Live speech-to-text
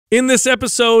In this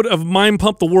episode of Mind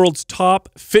Pump, the world's top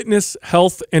fitness,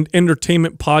 health, and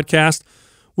entertainment podcast,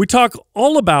 we talk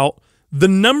all about the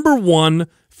 #1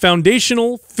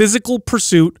 foundational physical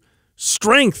pursuit,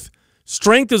 strength.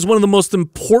 Strength is one of the most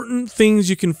important things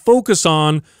you can focus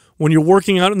on when you're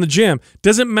working out in the gym.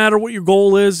 Doesn't matter what your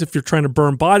goal is, if you're trying to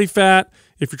burn body fat,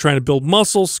 if you're trying to build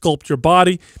muscle, sculpt your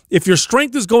body. If your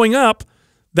strength is going up,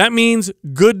 that means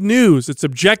good news. It's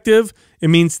objective. It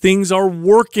means things are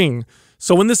working.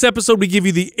 So in this episode, we give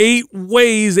you the 8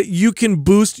 ways that you can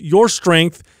boost your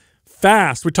strength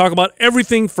fast. We talk about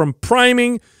everything from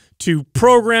priming to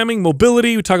programming,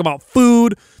 mobility. We talk about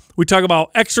food. We talk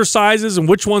about exercises and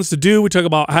which ones to do. We talk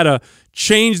about how to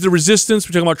change the resistance.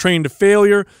 We talk about training to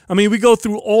failure. I mean, we go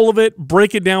through all of it,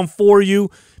 break it down for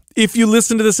you. If you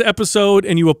listen to this episode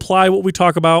and you apply what we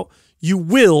talk about, you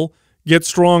will get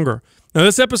stronger. Now,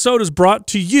 this episode is brought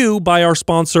to you by our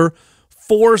sponsor,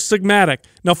 Four Sigmatic.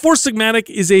 Now, Four Sigmatic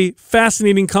is a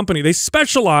fascinating company. They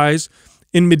specialize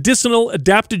in medicinal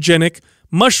adaptogenic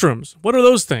mushrooms. What are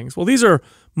those things? Well, these are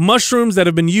mushrooms that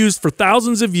have been used for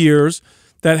thousands of years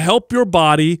that help your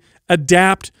body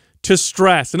adapt to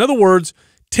stress. In other words,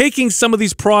 taking some of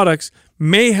these products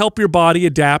may help your body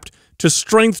adapt to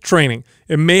strength training.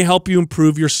 It may help you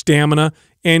improve your stamina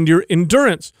and your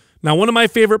endurance. Now, one of my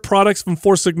favorite products from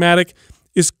Four Sigmatic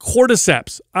is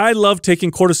cordyceps. I love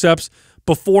taking cordyceps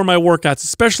before my workouts,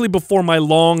 especially before my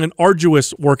long and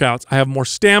arduous workouts. I have more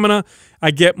stamina.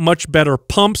 I get much better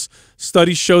pumps.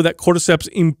 Studies show that cordyceps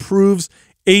improves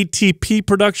ATP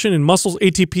production in muscles.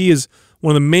 ATP is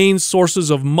one of the main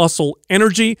sources of muscle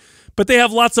energy, but they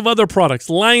have lots of other products.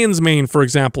 Lion's mane, for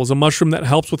example, is a mushroom that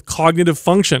helps with cognitive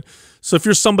function. So if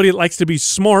you're somebody that likes to be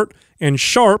smart and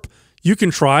sharp, you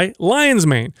can try lion's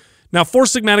mane. Now, Four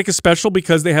Sigmatic is special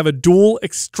because they have a dual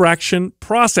extraction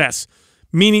process,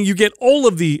 meaning you get all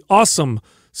of the awesome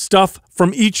stuff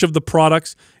from each of the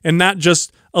products and not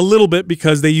just a little bit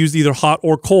because they use either hot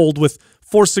or cold. With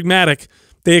Four Sigmatic,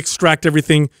 they extract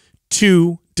everything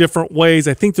 2 different ways.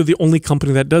 I think they're the only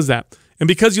company that does that. And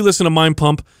because you listen to Mind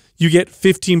Pump, you get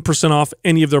 15% off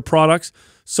any of their products.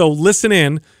 So listen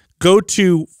in. Go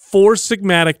to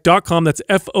foursigmatic.com. That's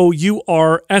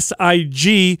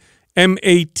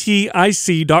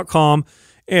FOURSIGMATIC.com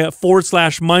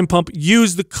 /Mind Pump.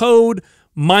 Use the code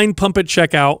MindPump at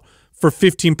checkout for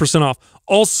 15% off.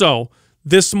 Also,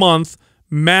 this month,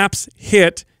 MAPS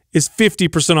HIT is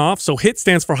 50% off. So HIT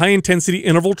stands for High Intensity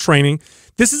Interval Training.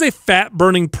 This is a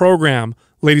fat-burning program,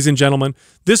 ladies and gentlemen.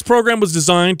 This program was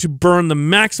designed to burn the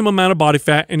maximum amount of body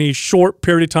fat in a short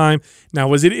period of time.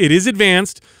 Now, it is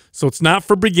advanced, so it's not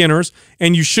for beginners,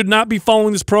 and you should not be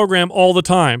following this program all the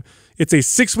time. It's a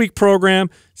 6-week program,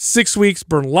 6 weeks,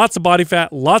 burn lots of body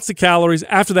fat, lots of calories.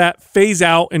 After that, phase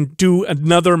out and do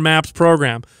another MAPS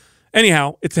program.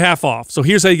 Anyhow, it's half off. So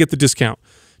here's how you get the discount.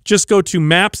 Just go to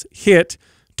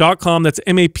mapshit.com. That's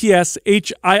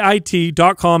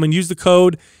MAPSHIIT.com and use the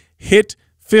code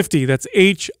HIT50. That's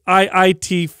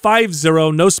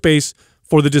HIIT50, no space,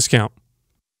 for the discount.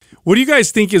 What do you guys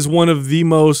think is one of the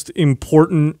most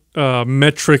important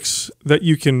metrics that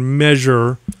you can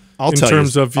measure I'll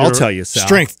tell you, Sal.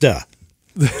 Strength, duh.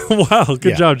 Wow,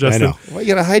 good job, Justin. I know. Well,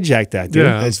 you got to hijack that, dude.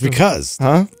 Yeah. It's because,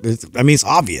 it's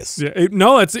obvious. Yeah,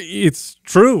 it's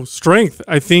true. Strength.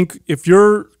 I think if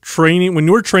you're training, when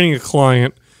you're training a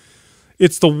client,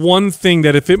 it's the one thing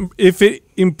that if it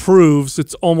improves,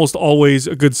 it's almost always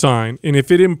a good sign. And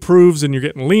if it improves and you're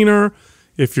getting leaner,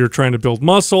 if you're trying to build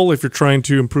muscle, if you're trying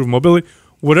to improve mobility,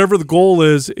 whatever the goal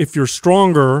is, if you're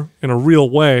stronger in a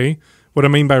real way. What I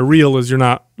mean by real is you're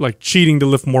not like cheating to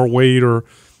lift more weight or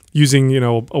using,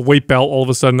 a weight belt. All of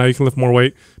a sudden now you can lift more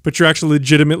weight, but you're actually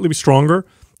legitimately stronger.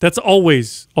 That's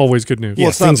always good news.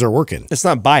 Yeah, things are working. It's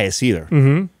not bias either,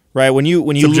 right? When you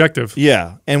subjective,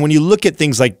 and when you look at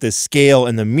things like the scale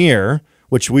and the mirror,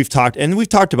 which we've talked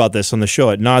about this on the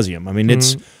show ad nauseum. I mean,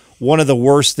 it's one of the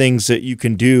worst things that you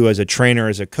can do as a trainer,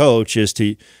 as a coach, is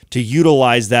to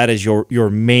utilize that as your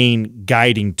main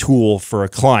guiding tool for a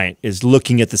client, is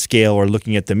looking at the scale or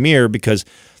looking at the mirror, because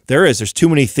there's too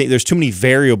many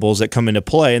variables that come into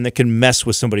play and that can mess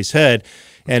with somebody's head.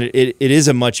 And it is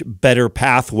a much better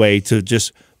pathway to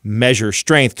just measure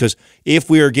strength, because if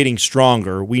we are getting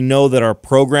stronger, we know that our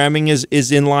programming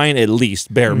is in line, at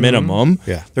least bare minimum.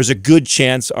 Yeah. There's a good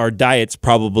chance our diet's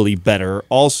probably better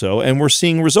also, and we're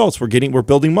seeing results. We're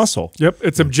building muscle. Yep,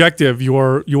 it's objective. You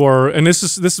are, and this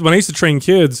is when I used to train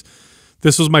kids.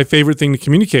 This was my favorite thing to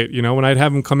communicate. When I'd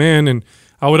have them come in, and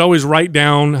I would always write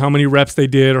down how many reps they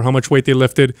did or how much weight they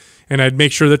lifted, and I'd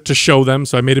make sure that to show them.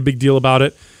 So I made a big deal about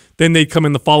it. Then they'd come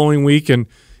in the following week, and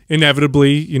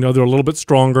inevitably, they're a little bit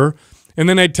stronger. And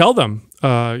then I'd tell them,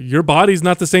 your body's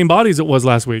not the same body as it was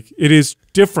last week. It is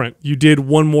different. You did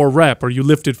one more rep or you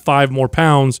lifted 5 more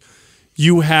pounds.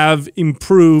 You have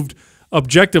improved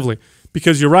objectively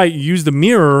because you're right. You use the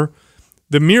mirror.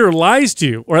 The mirror lies to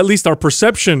you, or at least our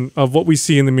perception of what we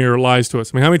see in the mirror lies to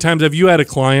us. I mean, how many times have you had a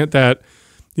client that,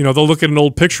 you know, they'll look at an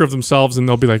old picture of themselves and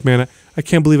they'll be like, man, I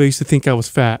can't believe I used to think I was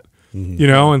fat, you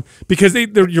know, and because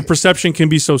your perception can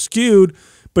be so skewed,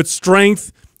 but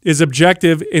strength is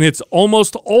objective and it's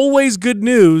almost always good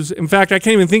news. In fact, I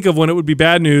can't even think of when it would be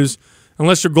bad news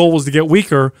unless your goal was to get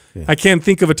weaker. Yeah. I can't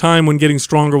think of a time when getting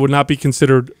stronger would not be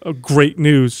considered a great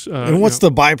news. And what's the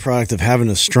byproduct of having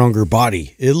a stronger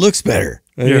body? It looks better.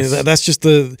 I mean, that's just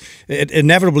it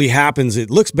inevitably happens. It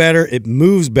looks better, it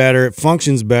moves better, it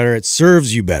functions better, it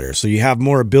serves you better. So you have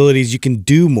more abilities, you can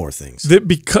do more things.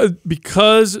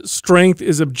 Because strength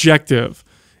is objective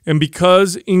and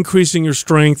because increasing your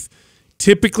strength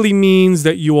typically means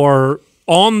that you are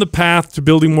on the path to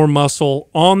building more muscle,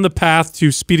 on the path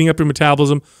to speeding up your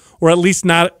metabolism, or at least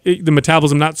not the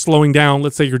metabolism not slowing down.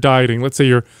 Let's say you're dieting. Let's say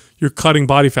you're cutting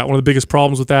body fat. One of the biggest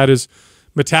problems with that is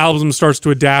metabolism starts to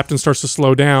adapt and starts to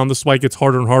slow down. This is why it gets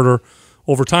harder and harder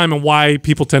over time and why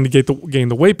people tend to gain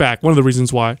the weight back. One of the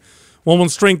reasons why. Well, when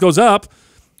strength goes up,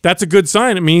 that's a good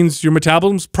sign. It means your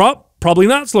metabolism's probably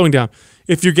not slowing down.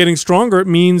 If you're getting stronger, it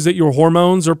means that your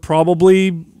hormones are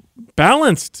probably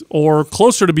balanced or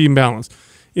closer to being balanced.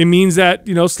 It means that,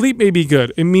 you know, sleep may be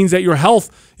good. It means that your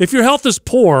health, if your health is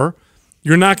poor,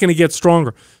 you're not going to get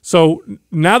stronger. So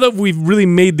now that we've really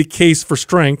made the case for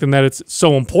strength and that it's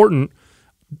so important,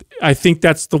 I think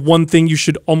that's the one thing you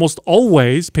should almost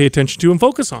always pay attention to and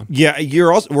focus on. Yeah,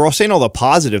 we're all saying all the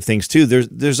positive things too.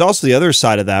 There's also the other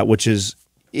side of that, which is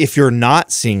if you're not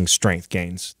seeing strength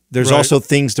gains, there's also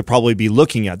things to probably be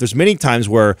looking at. There's many times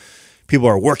where people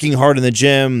are working hard in the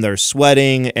gym, they're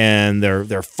sweating, and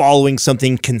they're following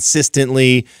something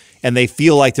consistently, and they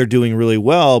feel like they're doing really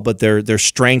well, but their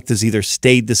strength has either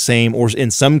stayed the same or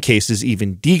in some cases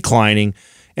even declining.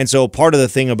 And so part of the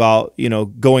thing about, you know,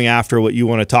 going after what you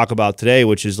want to talk about today,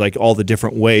 which is like all the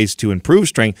different ways to improve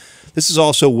strength, this is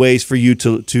also ways for you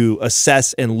to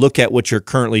assess and look at what you're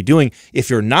currently doing if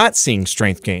you're not seeing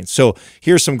strength gains. So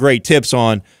here's some great tips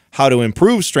on how to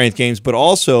improve strength gains, but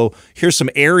also here's some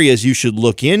areas you should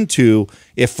look into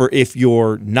if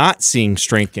you're not seeing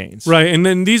strength gains. Right, and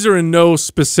then these are in no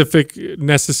specific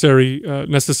necessarily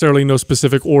no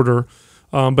specific order,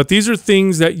 but these are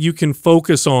things that you can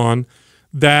focus on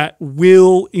that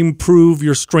will improve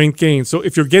your strength gains. So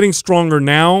if you're getting stronger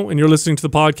now and you're listening to the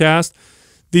podcast,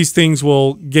 these things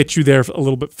will get you there a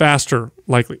little bit faster,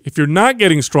 likely. If you're not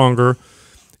getting stronger,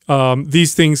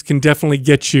 these things can definitely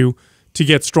get you to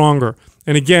get stronger.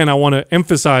 And again, I want to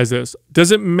emphasize this.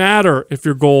 Doesn't matter if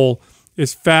your goal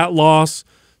is fat loss,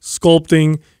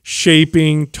 sculpting,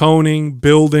 shaping, toning,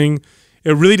 building.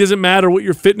 It really doesn't matter what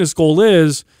your fitness goal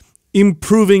is.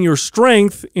 Improving your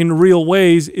strength in real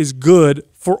ways is good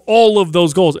for all of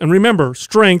those goals. And remember,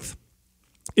 strength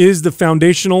is the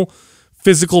foundational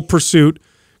physical pursuit.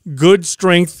 Good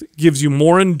strength gives you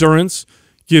more endurance,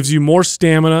 gives you more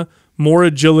stamina, more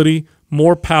agility,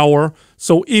 more power.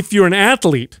 So if you're an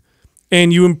athlete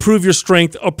and you improve your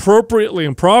strength appropriately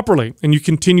and properly, and you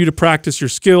continue to practice your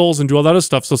skills and do all that other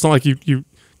stuff, so it's not like you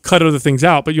cut other things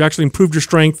out, but you actually improved your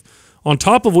strength on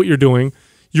top of what you're doing,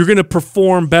 you're going to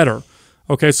perform better.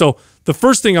 Okay, so the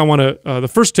first thing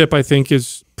the first tip I think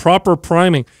is proper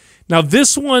priming. Now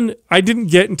this one I didn't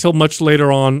get until much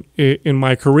later on in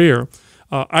my career.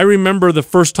 I remember the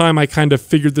first time I kind of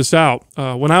figured this out.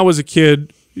 When I was a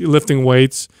kid lifting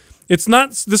weights, this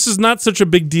is not such a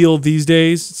big deal these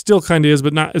days. It still kind of is,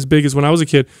 but not as big as when I was a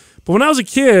kid. But when I was a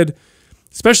kid,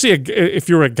 especially if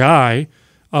you're a guy,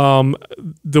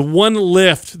 the one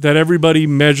lift that everybody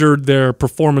measured their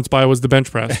performance by was the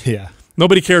bench press. Yeah.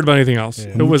 Nobody cared about anything else.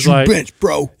 Yeah. It was like bench,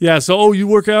 bro. Yeah. So, you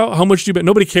work out? How much do you bench?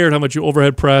 Nobody cared how much you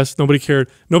overhead pressed. Nobody cared.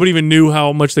 Nobody even knew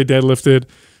how much they deadlifted.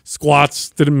 Squats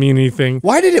didn't mean anything.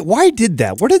 Why did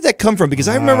that? Where did that come from? Because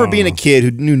I remember being a kid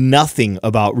who knew nothing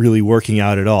about really working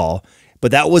out at all.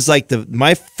 But that was like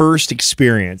my first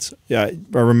experience. I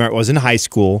remember I was in high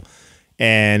school,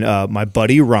 and my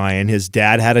buddy Ryan, his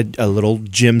dad had a little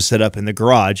gym set up in the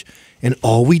garage, and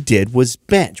all we did was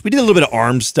bench. We did a little bit of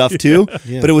arm stuff too,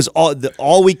 but it was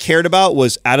all we cared about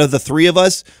was, out of the three of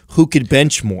us, who could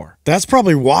bench more. That's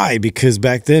probably why, because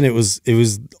back then it was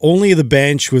only the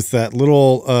bench with that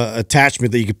little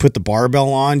attachment that you could put the barbell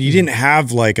on. You didn't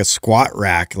have like a squat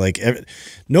rack. Like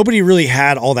nobody really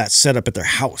had all that set up at their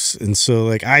house. And so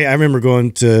like I remember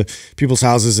going to people's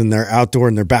houses in their outdoor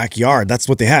in their backyard. That's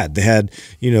what they had. They had,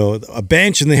 a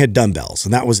bench and they had dumbbells,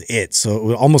 and that was it.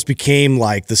 So it almost became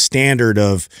like the standard standard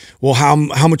of, well, how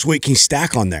much weight can you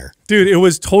stack on there? Dude, it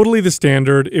was totally the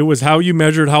standard. It was how you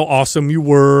measured how awesome you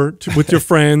were with your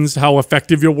friends, how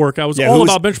effective your workout was. All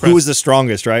about bench press. Who was the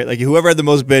strongest, right? Like whoever had the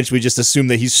most bench, we just assume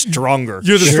that he's stronger.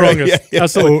 You're the strongest. Yeah.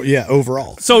 Absolutely.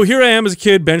 Overall. So here I am as a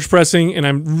kid bench pressing, and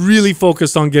I'm really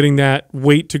focused on getting that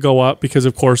weight to go up because,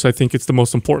 of course, I think it's the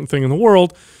most important thing in the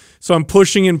world. So I'm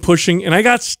pushing and pushing, and I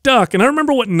got stuck. And I don't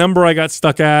remember what number I got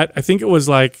stuck at. I think it was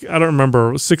like, I don't remember.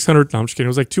 It was 600. No, I'm just kidding. It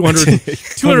was like 200.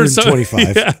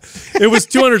 225. Yeah, it was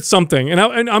 200 something. And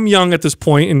I'm young at this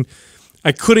point, and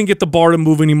I couldn't get the bar to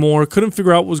move anymore. Couldn't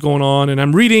figure out what was going on. And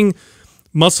I'm reading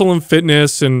Muscle and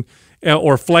Fitness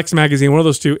or Flex magazine, one of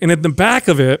those two. And at the back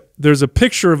of it, there's a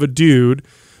picture of a dude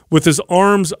with his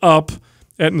arms up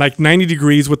at like 90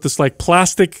 degrees with this like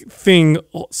plastic thing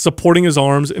supporting his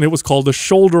arms, and it was called a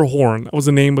shoulder horn. That was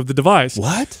the name of the device.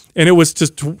 What? And it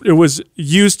was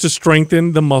used to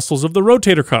strengthen the muscles of the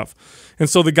rotator cuff. And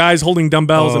so the guy's holding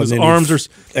dumbbells and his arms are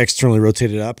externally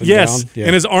rotated up and down. Yeah.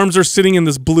 And his arms are sitting in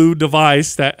this blue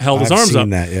device that held his arms up.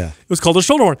 That, yeah. It was called a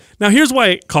shoulder horn. Now here's why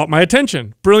it caught my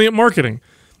attention. Brilliant marketing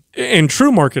and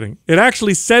true marketing. It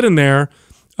actually said in there,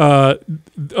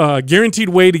 guaranteed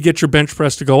way to get your bench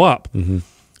press to go up. Mm-hmm.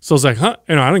 So I was like, huh?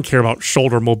 I didn't care about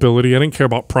shoulder mobility. I didn't care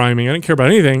about priming. I didn't care about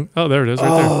anything. Oh, there it is right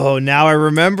there. Oh, now I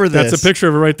remember this. That's a picture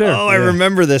of it right there. Oh, I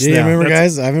remember this now. You remember,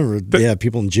 guys? I remember,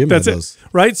 people in gym had those.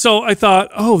 Right? So I thought,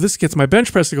 oh, this gets my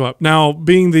bench press to go up. Now,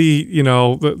 being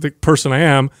the person I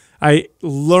am, I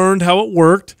learned how it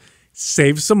worked,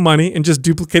 saved some money, and just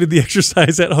duplicated the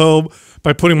exercise at home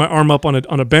by putting my arm up on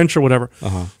a bench or whatever.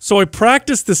 So I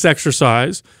practiced this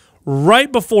exercise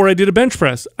right before I did a bench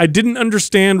press. I didn't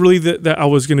understand really that I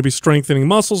was going to be strengthening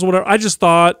muscles or whatever. I just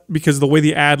thought, because of the way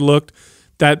the ad looked,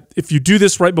 that if you do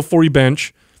this right before you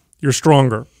bench, you're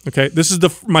stronger. Okay, this is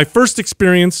my first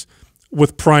experience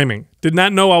with priming. Did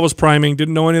not know I was priming,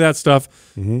 didn't know any of that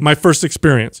stuff. My first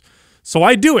experience. So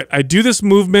I do it. I do this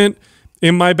movement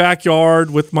in my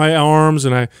backyard with my arms,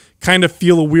 and I kind of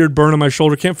feel a weird burn on my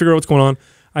shoulder. Can't figure out what's going on.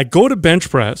 I go to bench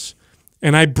press,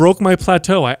 and I broke my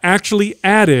plateau. I actually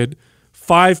added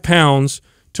 5 pounds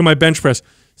to my bench press.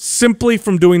 Simply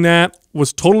from doing that,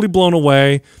 was totally blown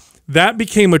away. That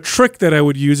became a trick that I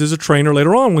would use as a trainer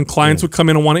later on. When clients would come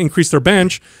in and want to increase their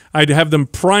bench, I'd have them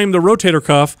prime the rotator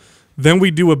cuff. Then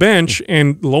we do a bench,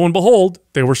 and lo and behold,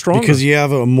 they were stronger. Because you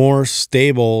have a more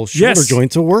stable shoulder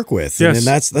joint to work with. And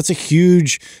that's a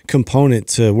huge component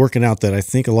to working out that I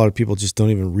think a lot of people just don't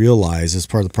even realize as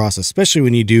part of the process, especially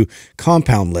when you do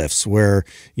compound lifts where,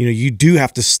 you do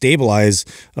have to stabilize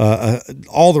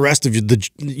all the rest of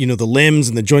the limbs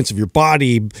and the joints of your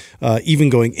body, even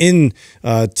going in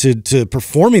to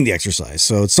performing the exercise.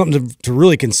 So it's something to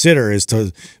really consider, is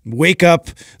to wake up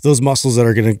those muscles that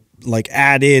are going to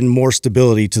add in more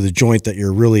stability to the joint that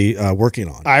you're really working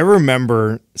on. I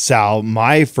remember, Sal,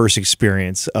 my first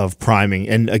experience of priming,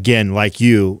 and again, like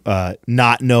you,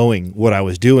 not knowing what I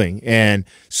was doing. And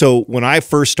so when I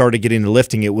first started getting into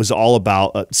lifting, it was all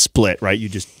about a split, right? You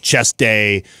just chest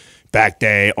day, back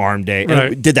day, arm day, and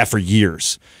I did that for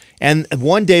years. And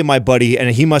one day, my buddy,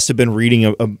 and he must have been reading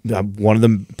one of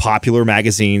the popular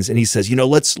magazines, and he says,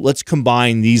 let's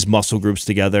combine these muscle groups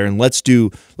together, and let's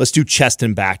do chest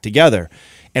and back together.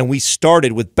 And we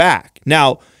started with back.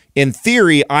 Now, in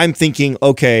theory, I'm thinking,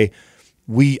 okay,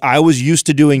 I was used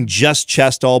to doing just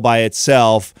chest all by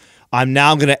itself. I'm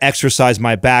now going to exercise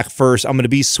my back first. I'm going to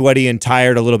be sweaty and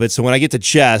tired a little bit. So when I get to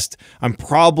chest, I'm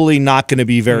probably not going to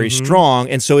be very strong.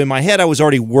 And so in my head, I was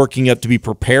already working up to be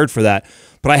prepared for that.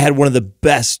 But I had one of the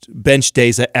best bench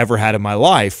days I ever had in my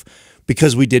life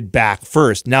because we did back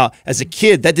first. Now, as a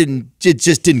kid, it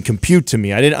just didn't compute to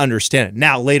me. I didn't understand it.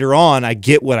 Now, later on, I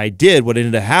get what I did. What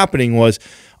ended up happening was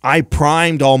I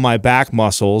primed all my back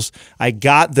muscles. I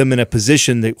got them in a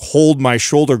position that hold my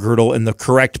shoulder girdle in the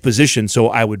correct position so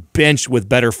I would bench with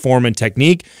better form and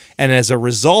technique. And as a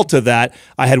result of that,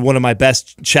 I had one of my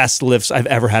best chest lifts I've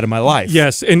ever had in my life.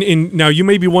 Yes, and now you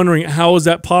may be wondering, how is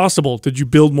that possible? Did you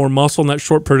build more muscle in that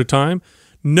short period of time?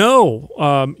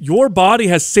 No. Your body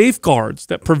has safeguards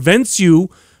that prevents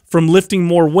you from lifting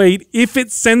more weight if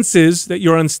it senses that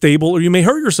you're unstable or you may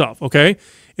hurt yourself, okay?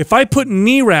 If I put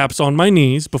knee wraps on my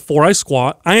knees before I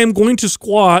squat, I am going to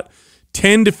squat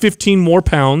 10 to 15 more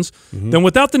pounds than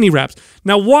without the knee wraps.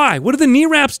 Now, why? What are the knee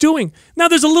wraps doing? Now,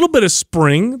 there's a little bit of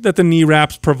spring that the knee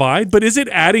wraps provide, but is it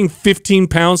adding 15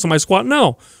 pounds to my squat?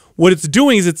 No. What it's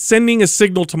doing is it's sending a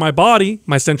signal to my body,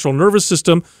 my central nervous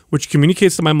system, which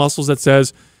communicates to my muscles that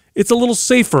says it's a little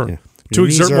safer to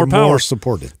exert more power. More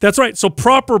supported. That's right. So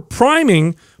proper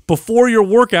priming before your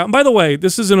workout. And by the way,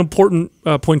 this is an important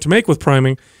point to make with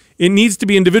priming, it needs to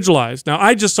be individualized. Now,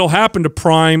 I just so happened to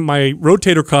prime my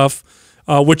rotator cuff,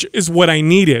 which is what I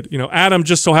needed. You know, Adam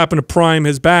just so happened to prime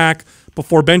his back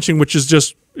before benching, which is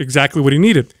just exactly what he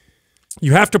needed.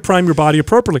 You have to prime your body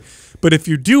appropriately. But if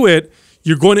you do it,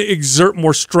 you're going to exert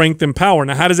more strength and power.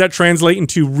 Now, how does that translate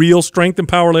into real strength and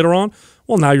power later on?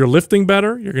 Well, now you're lifting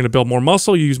better. You're going to build more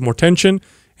muscle. You use more tension,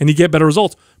 and you get better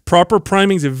results. Proper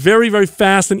priming is a very, very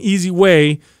fast and easy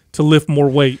way to lift more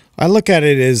weight. I look at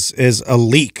it as a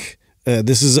leak.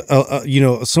 This is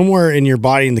somewhere in your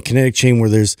body in the kinetic chain where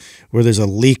there's a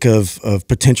leak of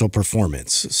potential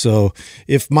performance. So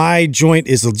if my joint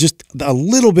is just a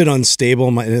little bit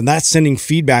unstable and that's sending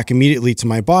feedback immediately to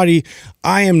my body,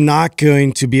 I am not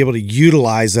going to be able to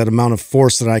utilize that amount of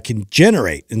force that I can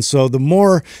generate. And so the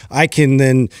more I can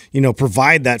then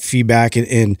provide that feedback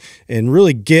and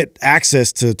really get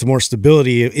access to more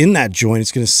stability in that joint,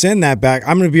 it's going to send that back.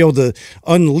 I'm going to be able to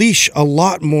unleash a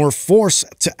lot more force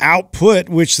to output,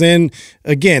 which then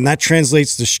again that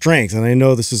translates to strength. And I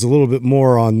know this is a little bit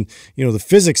more on the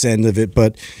physics end of it,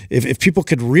 but if people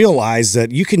could realize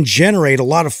that you can generate a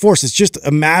lot of force, it's just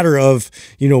a matter of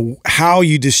how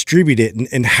you distribute it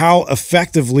and how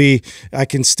effectively I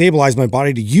can stabilize my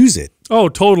body to use it. Oh,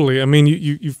 totally. I mean,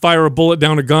 you fire a bullet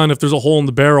down a gun. If there's a hole in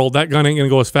the barrel, that gun ain't going to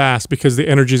go as fast because the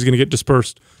energy is going to get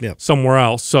dispersed somewhere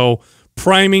else. So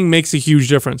priming makes a huge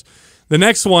difference. The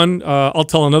next one, I'll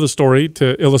tell another story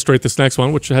to illustrate this next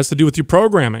one, which has to do with your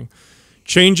programming.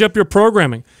 Change up your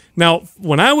programming. Now,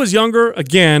 when I was younger,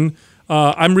 again,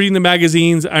 I'm reading the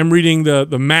magazines. I'm reading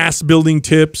the mass building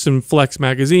tips and Flex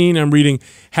magazine. I'm reading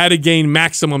how to gain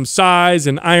maximum size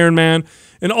and Ironman.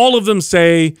 And all of them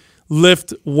say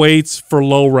lift weights for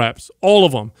low reps. All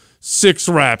of them. 6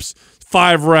 reps,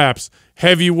 5 reps,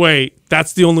 heavy weight.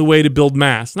 That's the only way to build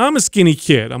mass. Now, I'm a skinny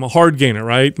kid. I'm a hard gainer,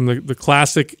 right? I'm the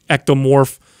classic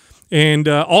ectomorph. And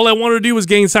all I wanted to do was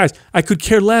gain size. I could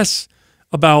care less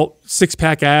about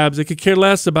six-pack abs. I could care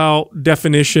less about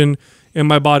definition in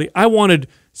my body. I wanted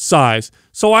size.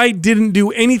 So I didn't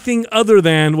do anything other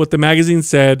than what the magazine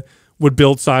said would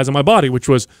build size in my body, which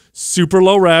was super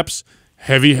low reps,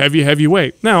 heavy, heavy, heavy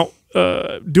weight. Now,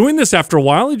 doing this after a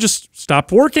while, it just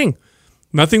stopped working.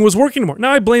 Nothing was working anymore.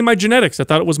 Now I blame my genetics. I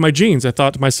thought it was my genes. I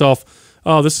thought to myself,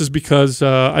 oh, this is because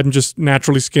I'm just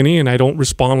naturally skinny and I don't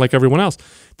respond like everyone else.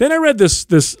 Then I read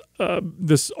this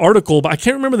article, but I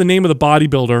can't remember the name of the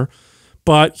bodybuilder,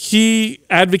 but he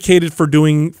advocated for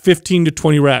doing 15 to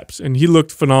 20 reps, and he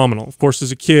looked phenomenal. Of course,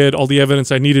 as a kid, all the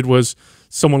evidence I needed was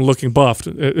someone looking buffed,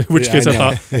 in which case I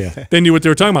thought they knew what they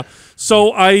were talking about.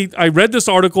 So I read this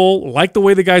article, liked the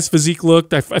way the guy's physique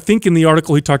looked. I think in the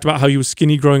article he talked about how he was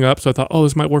skinny growing up, so I thought, oh,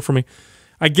 this might work for me.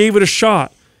 I gave it a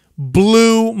shot.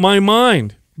 Blew my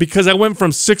mind because I went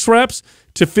from 6 reps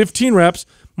to 15 reps.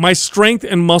 My strength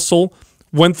and muscle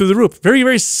went through the roof. Very,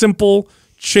 very simple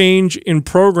change in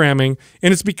programming,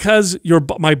 and it's because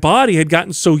my body had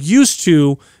gotten so used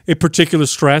to a particular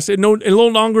stress, it no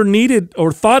longer needed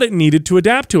or thought it needed to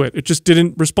adapt to it. It just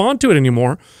didn't respond to it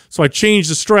anymore. So I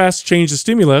changed the stress, changed the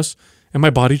stimulus, and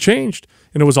my body changed.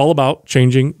 And it was all about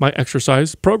changing my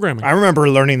exercise programming. I remember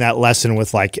learning that lesson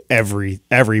with like every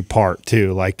part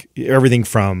too, like everything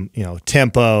from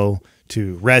tempo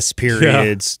to rest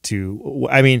periods to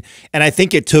and I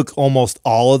think it took almost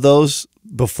all of those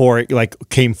before it like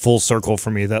came full circle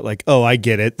for me that like, oh, I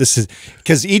get it. This is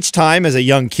because each time as a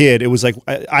young kid, it was like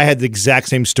I had the exact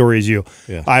same story as you.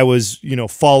 Yeah. I was,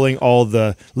 following all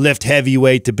the lift heavy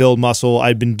weight to build muscle.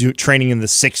 I'd been training in the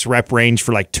 6 rep range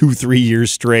for like 2-3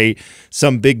 years straight.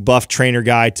 Some big buff trainer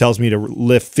guy tells me to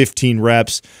lift 15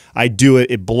 reps. I do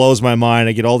it. It blows my mind.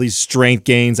 I get all these strength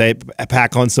gains. I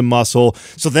pack on some muscle.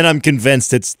 So then I'm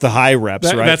convinced it's the high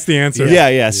reps, right? That's the answer.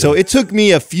 Yeah. So it took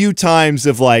me a few times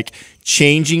of like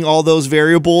changing all those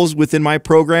variables within my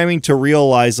programming to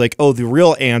realize like, oh, the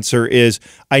real answer is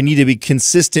I need to be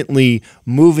consistently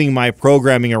moving my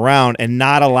programming around and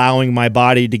not allowing my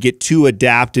body to get too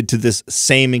adapted to this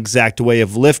same exact way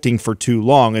of lifting for too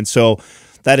long. And so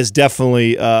that is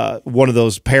definitely one of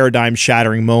those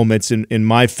paradigm-shattering moments in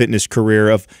my fitness career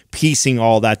of piecing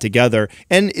all that together.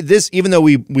 And this, even though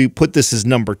we put this as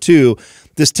number 2,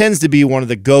 this tends to be one of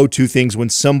the go-to things when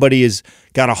somebody has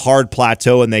got a hard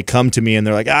plateau and they come to me and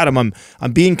they're like, Adam,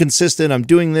 I'm being consistent, I'm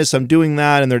doing this, I'm doing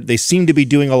that, and they seem to be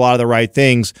doing a lot of the right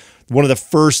things. One of the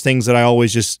first things that I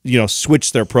always just,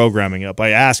 switch their programming up. I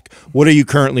ask, what are you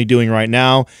currently doing right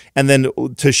now? And then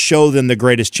to show them the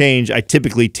greatest change, I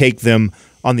typically take them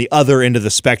on the other end of the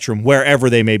spectrum, wherever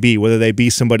they may be, whether they be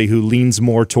somebody who leans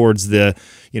more towards the,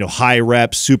 high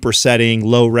rep, super setting,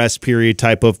 low rest period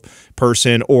type of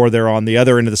person, or they're on the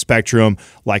other end of the spectrum,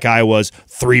 like I was,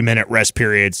 3-minute rest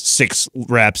periods, 6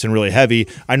 reps and really heavy.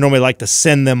 I normally like to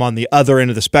send them on the other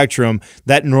end of the spectrum.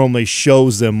 That normally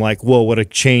shows them like, whoa, what a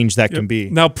change that can be.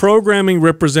 Now, programming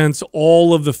represents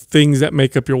all of the things that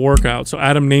make up your workout. So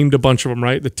Adam named a bunch of them,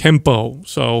 right? The tempo.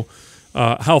 So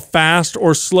how fast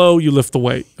or slow you lift the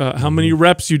weight, how many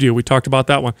reps you do. We talked about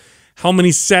that one. How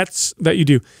many sets that you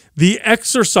do, the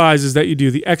exercises that you do,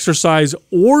 the exercise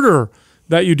order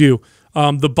that you do,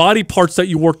 the body parts that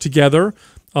you work together,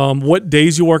 what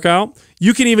days you work out.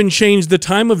 You can even change the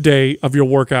time of day of your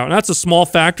workout. And that's a small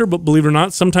factor, but believe it or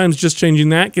not, sometimes just changing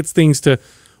that gets things to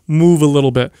move a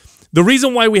little bit. The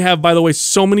reason why we have, by the way,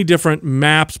 so many different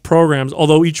MAPS programs,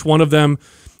 although each one of them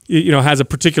has a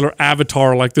particular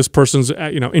avatar, like this person's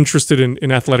interested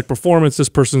in athletic performance, this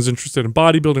person's interested in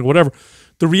bodybuilding, whatever.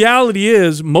 The reality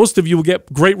is most of you will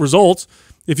get great results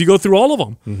if you go through all of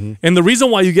them. And the reason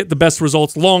why you get the best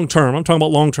results long-term, I'm talking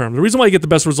about long-term, the reason why you get the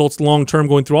best results long-term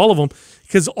going through all of them,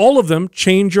 because all of them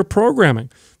change your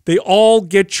programming. They all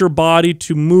get your body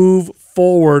to move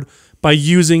forward by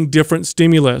using different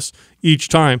stimulus each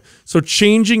time. So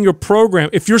changing your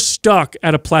program, if you're stuck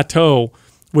at a plateau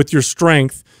with your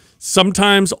strength,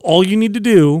 sometimes all you need to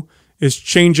do is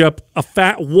change up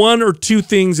one or two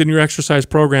things in your exercise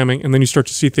programming, and then you start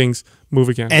to see things move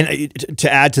again. And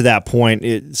to add to that point,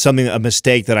 a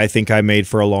mistake that I think I made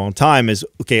for a long time is,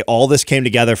 okay, all this came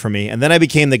together for me, and then I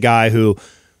became the guy who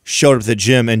showed up at the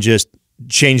gym and just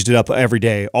changed it up every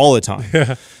day, all the time.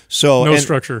 Yeah. So no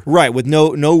structure, right? With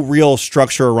no real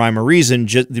structure or rhyme or reason.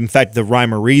 Just in fact, the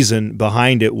rhyme or reason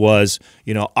behind it was,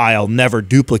 I'll never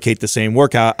duplicate the same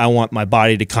workout. I want my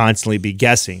body to constantly be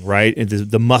guessing, right? And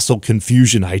the muscle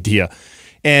confusion idea,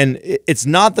 and it's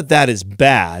not that is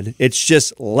bad. It's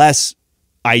just less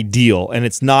ideal, and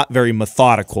it's not very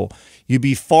methodical. You'd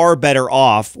be far better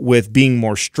off with being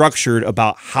more structured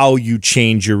about how you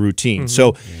change your routine.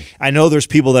 So I know there's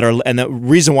people that are, and the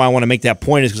reason why I want to make that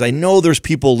point is because I know there's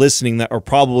people listening that are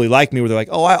probably like me, where they're like,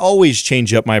 oh, I always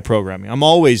change up my programming. I'm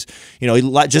always,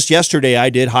 just yesterday I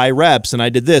did high reps and I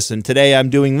did this, and today I'm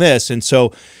doing this. And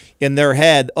so in their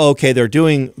head, okay,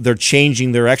 they're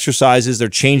changing their exercises, they're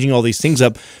changing all these things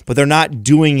up, but they're not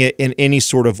doing it in any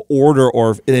sort of order,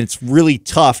 and it's really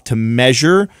tough to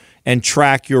measure and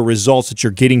track your results that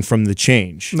you're getting from the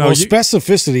change. No,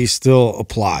 specificity still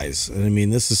applies. And I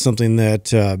mean, this is something that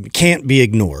can't be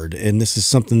ignored. And this is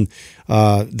something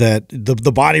that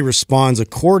the body responds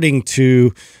according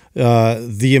to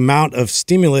the amount of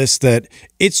stimulus that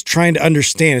it's trying to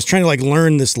understand. It's trying to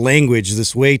learn this language,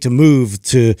 this way to move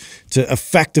to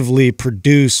effectively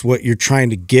produce what you're trying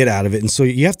to get out of it. And so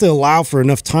you have to allow for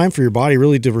enough time for your body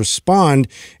really to respond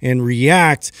and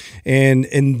react. And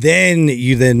then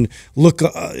you look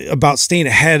about staying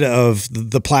ahead of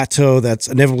the plateau that's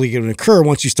inevitably going to occur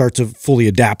once you start to fully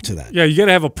adapt to that. Yeah, you got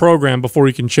to have a program before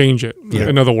you can change it,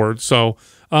 in other words. So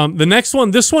the next one,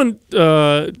 this one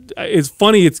is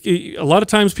funny. It's a lot of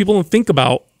times people don't think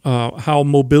about how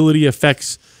mobility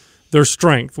affects their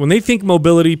strength. When they think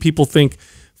mobility, people think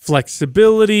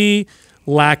flexibility,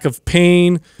 lack of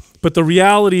pain. But the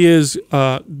reality is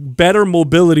better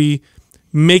mobility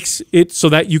makes it so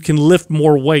that you can lift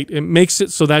more weight. It makes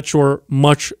it so that you're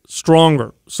much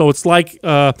stronger. So it's like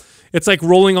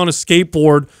rolling on a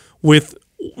skateboard with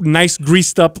nice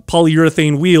greased up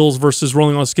polyurethane wheels versus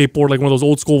rolling on a skateboard like one of those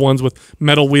old school ones with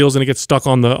metal wheels and it gets stuck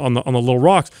on the little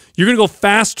rocks. You're gonna go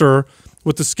faster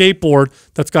with the skateboard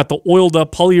that's got the oiled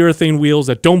up polyurethane wheels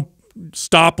that don't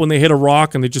stop when they hit a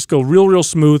rock and they just go real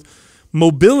smooth.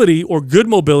 Mobility, or good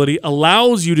mobility,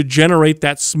 allows you to generate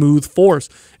that smooth force.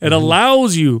 It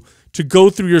allows you to go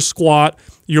through your squat.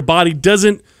 Your body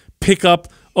doesn't pick up,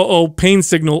 uh-oh, pain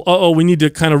signal, uh-oh, we need to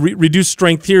kind of reduce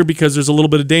strength here because there's a little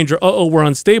bit of danger, uh-oh, we're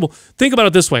unstable. Think about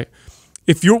it this way.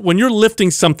 When you're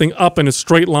lifting something up in a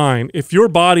straight line, if your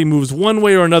body moves one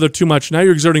way or another too much, now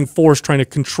you're exerting force trying to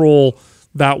control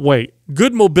that weight.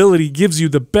 Good mobility gives you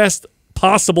the best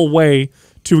possible way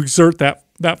to exert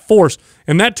that force,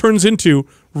 and that turns into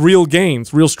real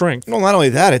gains, real strength. Well, not only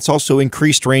that, it's also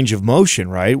increased range of motion,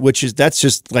 right? That's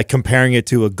just like comparing it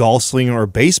to a golf swing or a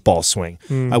baseball swing.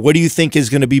 What do you think is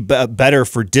going to be better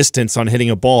for distance on hitting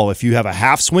a ball if you have a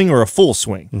half swing or a full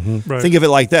swing? Right. Think of it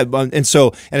like that. And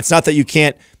it's not that you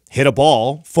can't hit a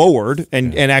ball forward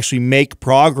and actually make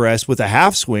progress with a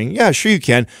half swing. Yeah, sure you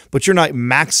can, but you're not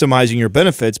maximizing your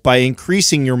benefits by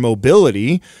increasing your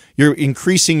mobility. you're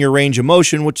increasing your range of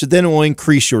motion, which then will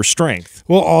increase your strength.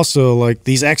 Well, also, like,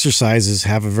 these exercises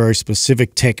have a very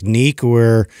specific technique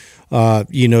where,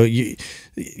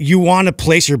 you want to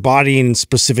place your body in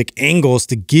specific angles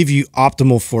to give you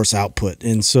optimal force output.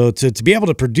 And so to be able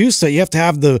to produce that, you have to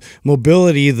have the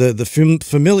mobility, the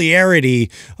familiarity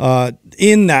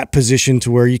in that position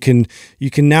to where you can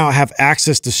now have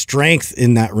access to strength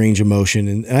in that range of motion.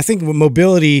 And I think with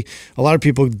mobility, a lot of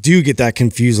people do get that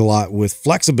confused a lot with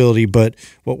flexibility, but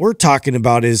what we're talking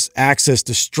about is access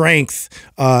to strength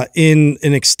in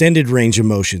an extended range of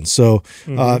motion. So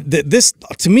this,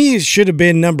 to me, should have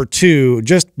been number 2,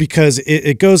 just because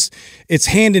it's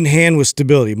hand in hand with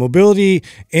stability, mobility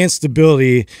and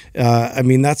stability. I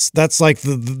mean, that's like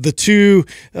the two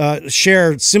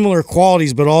share similar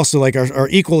qualities, but also like are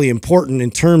equally important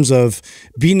in terms of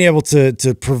being able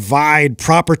to provide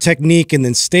proper technique and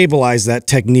then stabilize that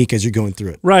technique as you're going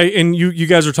through it. Right. And you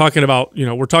guys are talking about,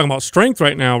 we're talking about strength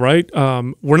right now, right?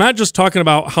 We're not just talking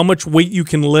about how much weight you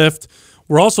can lift.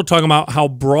 We're also talking about how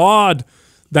broad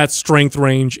that strength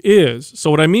range is. So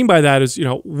what I mean by that is,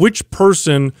 which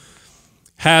person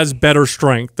has better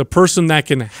strength? The person that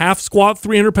can half squat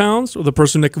 300 pounds or the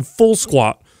person that can full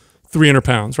squat 300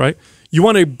 pounds, right? You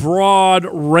want a broad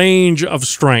range of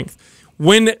strength.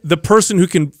 When the person who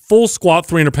can full squat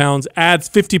 300 pounds adds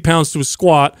 50 pounds to a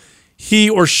squat, he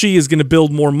or she is going to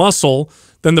build more muscle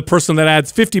than the person that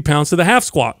adds 50 pounds to the half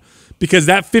squat, because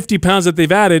that 50 pounds that they've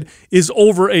added is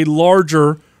over a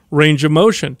larger range of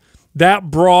motion.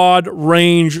 That broad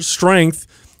range strength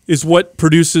is what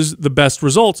produces the best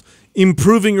results.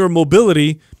 Improving your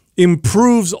mobility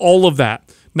improves all of that.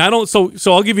 So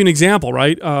I'll give you an example,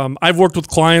 right? I've worked with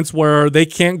clients where they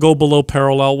can't go below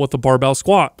parallel with a barbell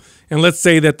squat. And let's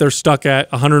say that they're stuck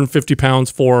at 150 pounds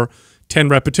for 10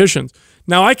 repetitions.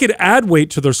 Now I could add weight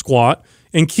to their squat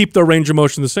and keep their range of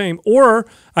motion the same, or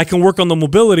I can work on the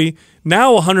mobility.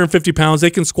 Now 150 pounds,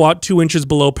 they can squat 2 inches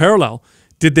below parallel.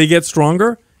 Did they get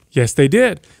stronger? Yes, they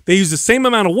did. They used the same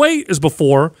amount of weight as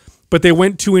before, but they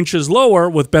went 2 inches lower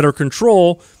with better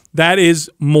control. That is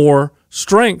more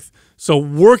strength. So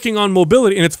working on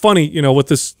mobility, and it's funny, with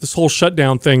this whole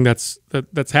shutdown thing that's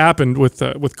happened with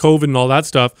COVID and all that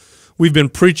stuff, we've been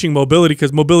preaching mobility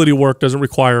because mobility work doesn't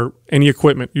require any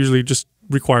equipment. Usually, it just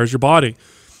requires your body.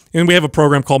 And we have a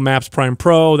program called MAPS Prime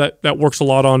Pro that works a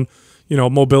lot on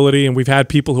mobility, and we've had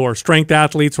people who are strength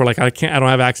athletes who are like, I don't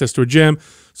have access to a gym.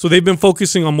 So they've been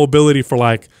focusing on mobility for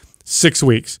like 6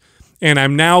 weeks. And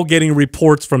I'm now getting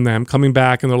reports from them coming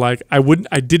back, and they're like,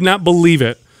 I did not believe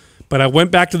it, but I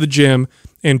went back to the gym,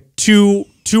 and two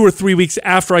or 3 weeks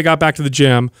after I got back to the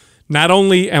gym, not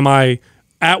only am I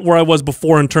at where I was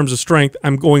before in terms of strength,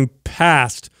 I'm going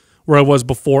past where I was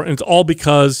before. And it's all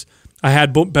because I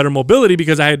had better mobility,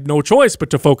 because I had no choice but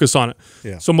to focus on it.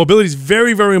 Yeah. So mobility is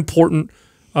very, very important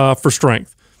for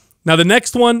strength. Now, the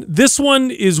next one, this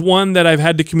one is one that I've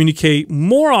had to communicate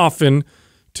more often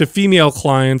to female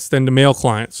clients than to male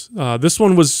clients. This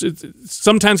one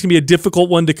sometimes can be a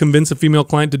difficult one to convince a female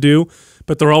client to do,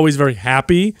 but they're always very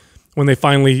happy when they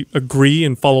finally agree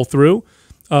and follow through.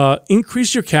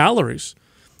 Increase your calories.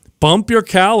 Bump your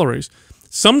calories.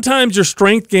 Sometimes your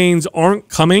strength gains aren't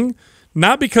coming,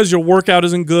 not because your workout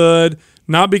isn't good,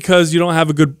 not because you don't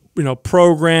have a good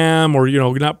program, or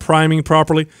you're not priming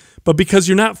properly, but because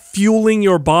you're not fueling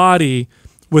your body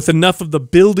with enough of the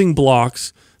building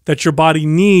blocks that your body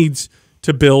needs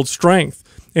to build strength.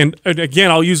 And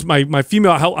again, I'll use my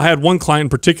female. I had one client in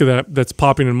particular that's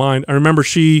popping in mind. I remember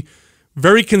she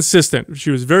very consistent.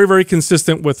 She was very, very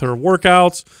consistent with her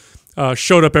workouts,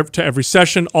 showed up to every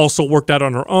session, also worked out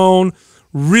on her own,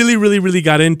 really, really, really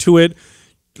got into it,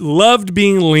 loved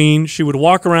being lean. She would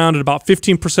walk around at about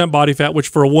 15% body fat, which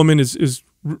for a woman is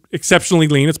exceptionally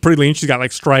lean. It's pretty lean. She's got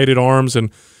like striated arms, and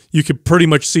you could pretty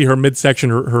much see her midsection,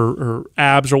 her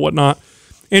abs or whatnot.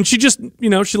 And she just,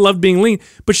 she loved being lean,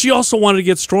 but she also wanted to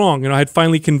get strong. I had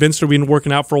finally convinced her, we'd been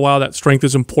working out for a while, that strength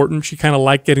is important. She kind of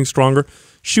liked getting stronger.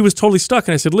 She was totally stuck.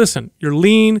 And I said, listen, you're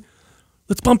lean.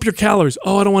 Let's bump your calories.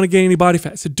 Oh, I don't want to gain any body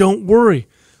fat. I said, don't worry.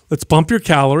 Let's bump your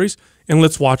calories and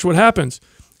let's watch what happens.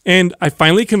 And I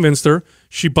finally convinced her.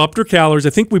 She bumped her calories.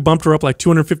 I think we bumped her up like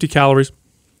 250 calories.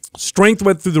 Strength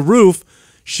went through the roof.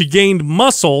 She gained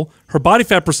muscle. Her body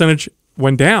fat percentage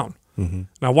went down. Mm-hmm.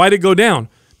 Now, why did it go down?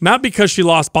 Not because she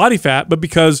lost body fat, but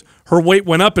because her weight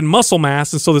went up in muscle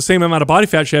mass, and so the same amount of body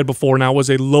fat she had before now was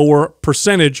a lower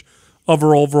percentage of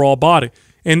her overall body.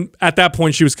 And at that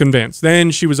point, she was convinced.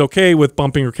 Then she was okay with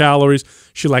bumping her calories.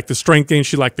 She liked the strength gain.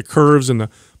 She liked the curves and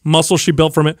the muscle she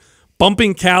built from it.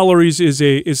 Bumping calories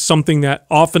is something that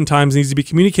oftentimes needs to be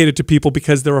communicated to people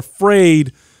because they're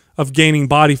afraid of gaining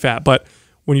body fat. But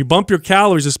when you bump your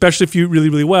calories, especially if you eat really,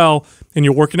 really well and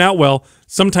you're working out well,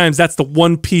 sometimes that's the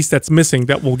one piece that's missing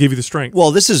that will give you the strength.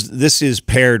 Well, this is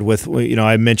paired with,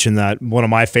 I mentioned that one of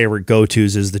my favorite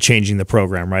go-tos is the changing the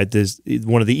program, right?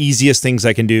 One of the easiest things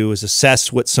I can do is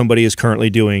assess what somebody is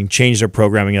currently doing, change their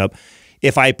programming up.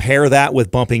 If I pair that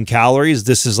with bumping calories,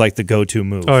 this is like the go-to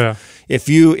move. Oh, yeah. If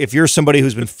you're somebody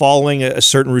who's been following a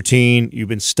certain routine, you've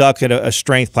been stuck at a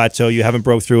strength plateau, you haven't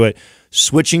broke through it,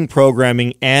 switching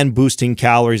programming and boosting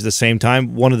calories at the same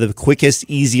time, one of the quickest,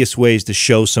 easiest ways to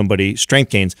show somebody strength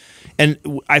gains. And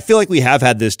I feel like we have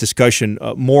had this discussion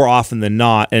more often than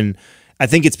not, and I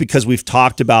think it's because we've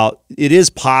talked about it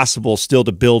is possible still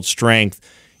to build strength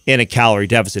in a calorie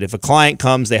deficit. If a client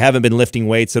comes, they haven't been lifting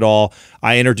weights at all,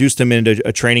 I introduce them into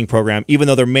a training program, even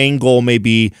though their main goal may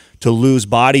be to lose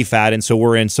body fat, and so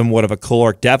we're in somewhat of a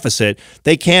caloric deficit,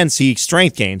 they can see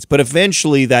strength gains. But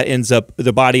eventually that ends up,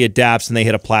 the body adapts and they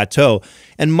hit a plateau.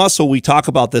 And muscle, we talk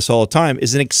about this all the time,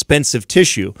 is an expensive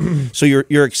tissue. So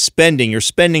you're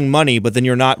spending money, but then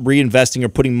you're not reinvesting or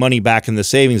putting money back in the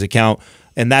savings account.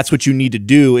 And that's what you need to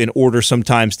do in order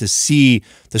sometimes to see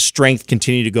the strength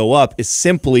continue to go up, is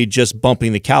simply just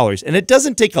bumping the calories. And it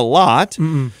doesn't take a lot,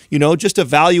 just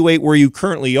evaluate where you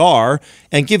currently are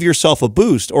and give yourself a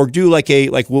boost, or do like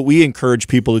what we encourage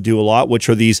people to do a lot, which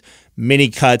are these mini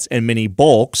cuts and mini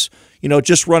bulks.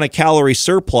 Just run a calorie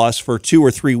surplus for 2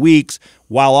 or 3 weeks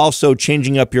while also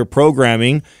changing up your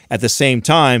programming at the same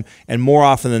time. And more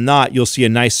often than not, you'll see a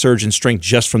nice surge in strength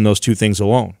just from those two things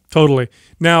alone. Totally.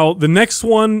 Now, the next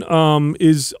one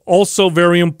is also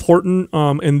very important.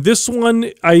 And this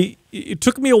one, it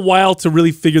took me a while to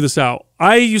really figure this out.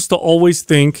 I used to always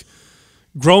think,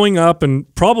 growing up,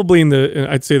 and probably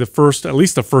I'd say at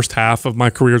least the first half of my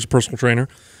career as a personal trainer,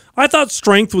 I thought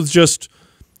strength was just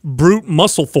brute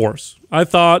muscle force. I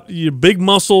thought big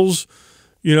muscles,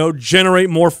 generate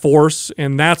more force,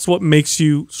 and that's what makes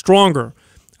you stronger.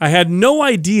 I had no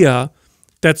idea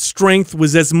that strength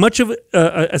was as much of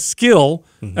a skill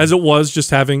as it was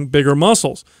just having bigger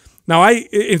muscles. Now,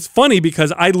 it's funny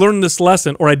because I learned this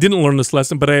lesson, or I didn't learn this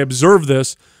lesson, but I observed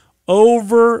this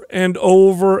over and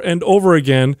over and over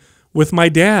again with my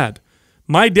dad.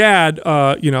 My dad,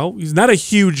 he's not a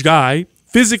huge guy,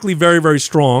 physically very, very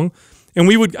strong, and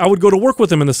I would go to work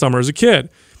with him in the summer as a kid.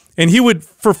 And he would,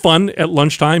 for fun, at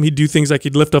lunchtime, he'd do things like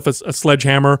he'd lift up a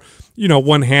sledgehammer,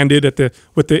 one-handed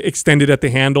with the extended at the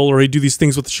handle, or he'd do these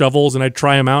things with shovels, and I'd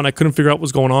try them out, and I couldn't figure out what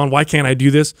was going on. Why can't I do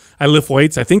this? I lift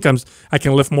weights. I think I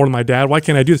can lift more than my dad. Why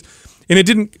can't I do this? And it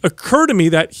didn't occur to me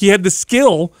that he had the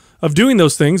skill of doing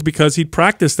those things because he'd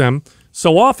practiced them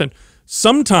so often.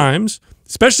 Sometimes,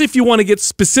 especially if you want to get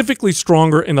specifically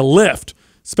stronger in a lift,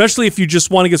 especially if you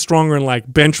just want to get stronger in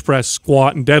like bench press,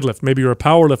 squat, and deadlift, maybe you're a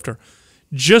power lifter,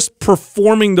 just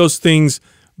performing those things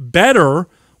better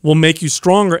will make you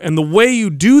stronger. And the way you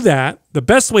do that, the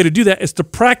best way to do that is to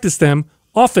practice them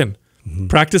often,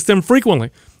 practice them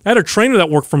frequently. I had a trainer that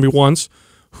worked for me once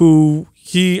who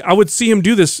I would see him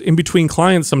do this in between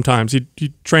clients sometimes.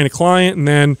 He'd train a client, and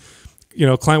then,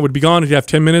 client would be gone. He'd have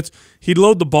 10 minutes. He'd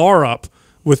load the bar up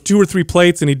with 2 or 3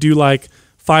 plates, and he'd do like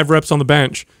 5 reps on the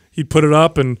bench. He'd put it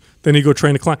up, and then he'd go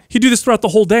train a client. He'd do this throughout the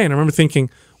whole day, and I remember thinking,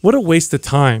 what a waste of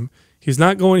time. He's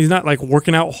not like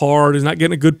working out hard. He's not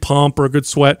getting a good pump or a good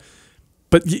sweat.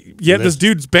 But yet this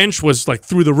dude's bench was like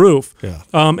through the roof. Yeah.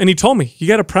 And he told me, you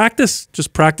got to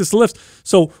just practice the lifts.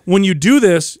 So when you do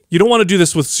this, you don't want to do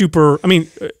this with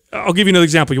I'll give you another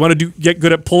example. You want to get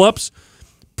good at pull-ups,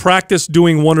 practice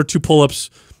doing 1 or 2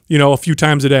 pull-ups, a few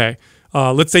times a day.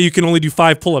 Let's say you can only do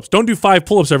 5 pull-ups. Don't do 5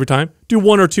 pull-ups every time. Do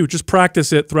 1 or 2. Just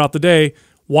practice it throughout the day.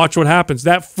 Watch what happens.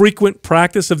 That frequent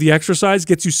practice of the exercise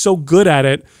gets you so good at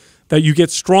it that you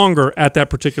get stronger at that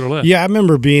particular lift. Yeah, I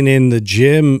remember being in the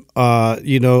gym,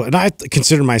 and I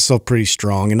consider myself pretty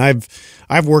strong. And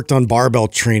I've worked on barbell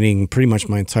training pretty much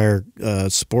my entire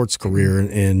sports career,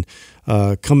 and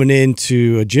coming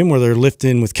into a gym where they're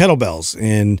lifting with kettlebells.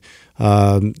 And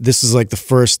this is like the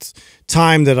first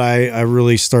time that I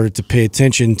really started to pay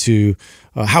attention to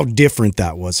how different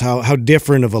that was, how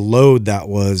different of a load that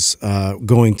was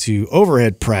going to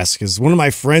overhead press. Because one of my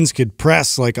friends could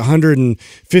press like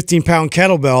 115-pound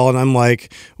kettlebell, and I'm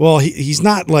like, well, he's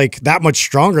not like that much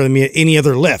stronger than me at any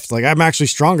other lift. Like, I'm actually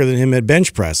stronger than him at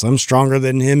bench press. I'm stronger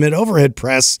than him at overhead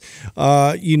press,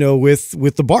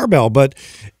 with the barbell. But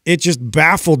it just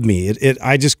baffled me.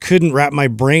 I just couldn't wrap my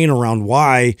brain around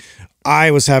why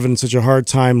I was having such a hard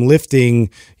time lifting,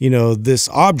 this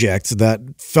object that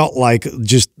felt like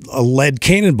just a lead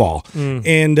cannonball.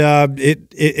 And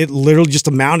it literally just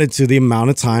amounted to the amount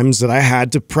of times that I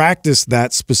had to practice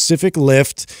that specific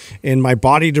lift and my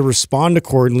body to respond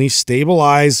accordingly,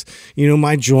 stabilize,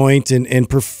 my joint and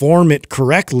perform it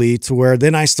correctly to where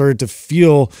then I started to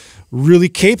feel really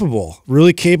capable,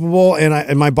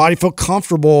 and my body felt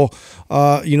comfortable,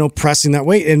 pressing that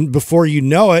weight. And before you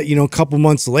know it, a couple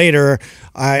months later,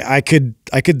 I could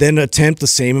then attempt the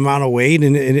same amount of weight,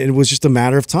 and it was just a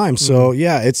matter of time. So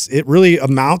yeah, it really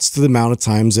amounts to the amount of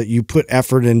times that you put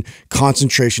effort and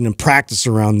concentration and practice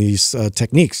around these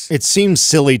techniques. It seems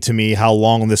silly to me how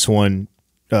long this one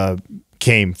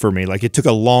came for me. Like, it took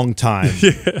a long time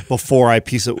before I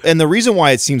pieced it. And the reason why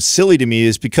it seems silly to me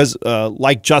is because,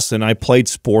 like Justin, I played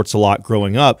sports a lot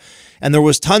growing up, and there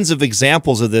was tons of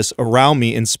examples of this around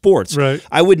me in sports. Right.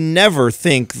 I would never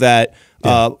think that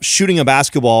shooting a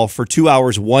basketball for 2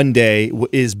 hours one day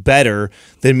is better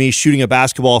than me shooting a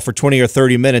basketball for 20 or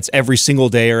 30 minutes every single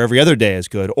day or every other day is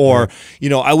good. Or,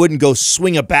 I wouldn't go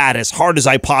swing a bat as hard as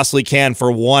I possibly can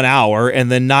for 1 hour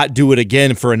and then not do it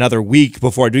again for another week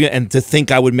before I do it, and to think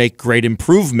I would make great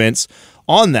improvements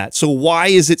on that. So why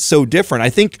is it so different? I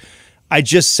think I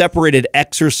just separated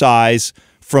exercise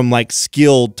from like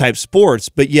skilled type sports,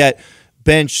 but yet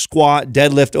bench, squat,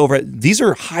 deadlift, overhead, these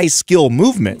are high skill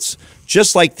movements,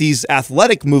 just like these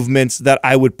athletic movements that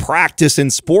I would practice in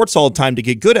sports all the time to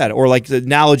get good at it. Or like the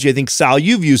analogy I think, Sal,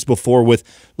 you've used before with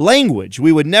language.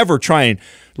 We would never try and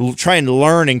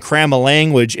learn and cram a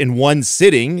language in one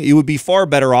sitting. You would be far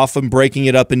better off in breaking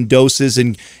it up in doses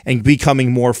and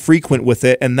becoming more frequent with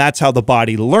it. And that's how the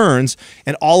body learns.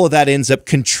 And all of that ends up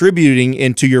contributing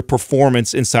into your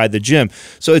performance inside the gym.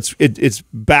 So it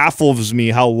baffles me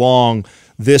how long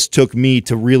this took me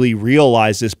to really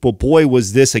realize this. But boy,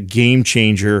 was this a game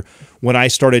changer when I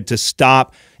started to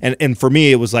stop. And for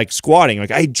me, it was like squatting.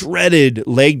 Like, I dreaded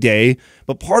leg day,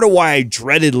 but part of why I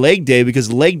dreaded leg day,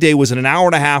 because leg day was an hour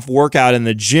and a half workout in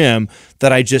the gym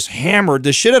that I just hammered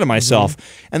the shit out of myself.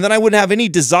 And then I wouldn't have any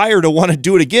desire to want to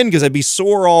do it again because I'd be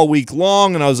sore all week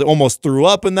long, and I was almost threw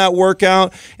up in that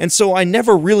workout. And so I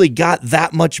never really got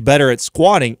that much better at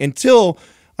squatting until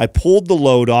I pulled the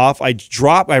load off, I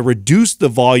reduced the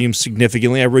volume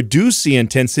significantly, I reduced the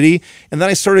intensity, and then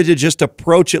I started to just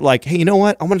approach it like, hey, you know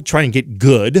what? I'm going to try and get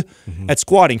good at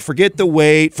squatting. Forget the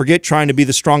weight, forget trying to be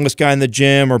the strongest guy in the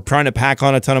gym or trying to pack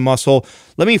on a ton of muscle.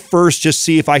 Let me first just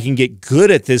see if I can get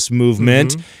good at this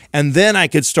movement, and then I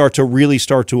could start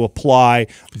to apply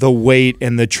the weight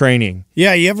and the training.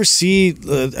 Yeah, you ever see,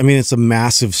 it's a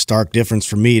massive stark difference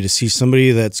for me to see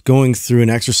somebody that's going through an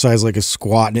exercise like a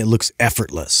squat and it looks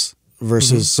effortless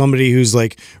versus somebody who's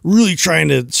like really trying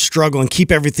to struggle and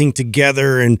keep everything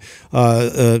together. And,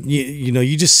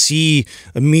 you just see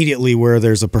immediately where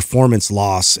there's a performance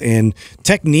loss, and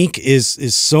technique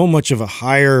is so much of a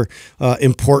higher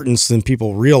importance than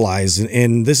people realize.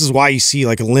 And this is why you see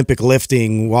like Olympic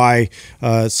lifting, why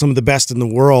some of the best in the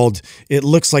world, it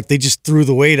looks like they just threw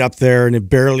the weight up there and they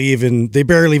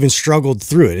barely even struggled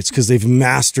through it. It's because they've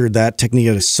mastered that technique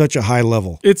at such a high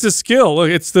level. It's a skill.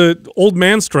 Look, it's the old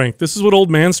man strength. This is what old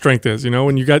man strength is.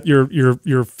 When you got your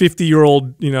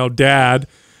 50-year-old, dad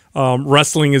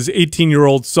wrestling his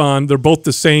 18-year-old son. They're both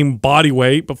the same body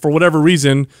weight, but for whatever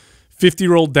reason,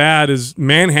 50-year-old dad is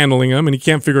manhandling him and he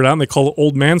can't figure it out, and they call it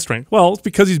old man strength. Well, it's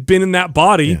because he's been in that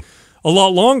body a lot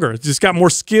longer. It's just got more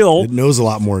skill. It knows a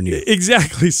lot more than you.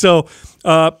 Exactly. So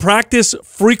practice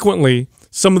frequently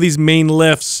some of these main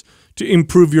lifts to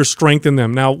improve your strength in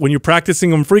them. Now, when you're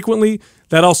practicing them frequently,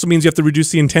 that also means you have to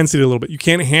reduce the intensity a little bit. You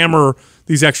can't hammer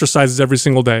these exercises every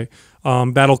single day.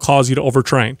 That'll cause you to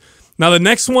overtrain. Now, the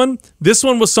next one, this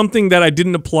one was something that I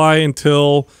didn't apply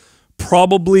until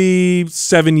probably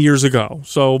 7 years ago,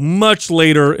 so much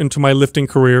later into my lifting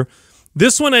career.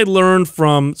 This one I learned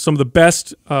from some of the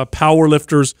best power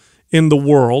lifters in the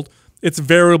world. It's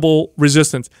variable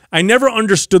resistance. I never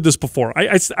understood this before.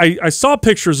 I saw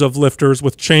pictures of lifters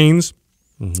with chains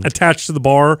attached to the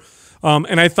bar,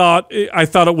 and I thought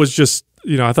it was just,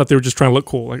 I thought they were just trying to look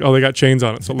cool. Like, oh, they got chains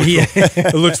on it, so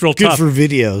it looks real tough. Good for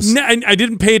videos. No, I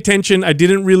didn't pay attention. I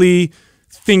didn't really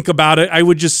think about it. I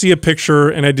would just see a picture,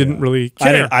 and I didn't really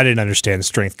care. I didn't understand the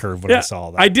strength curve when I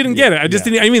saw that. I didn't get it. I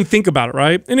didn't even think about it,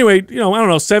 right? Anyway, I don't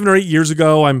know, 7 or 8 years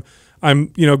ago, I'm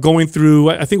going through,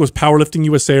 I think it was Powerlifting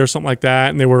USA or something like that,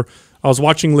 and I was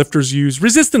watching lifters use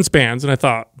resistance bands, and I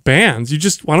thought, bands?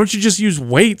 Why don't you just use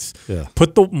weights? Yeah.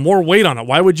 Put more weight on it.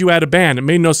 Why would you add a band? It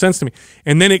made no sense to me.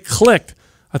 And then it clicked.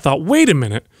 I thought, wait a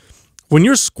minute. When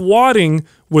you're squatting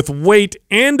with weight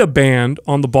and a band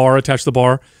on the bar, attached to the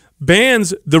bar,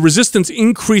 Bands, the resistance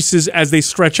increases as they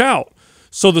stretch out.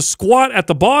 So the squat at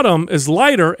the bottom is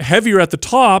lighter, heavier at the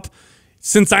top.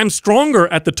 Since I'm stronger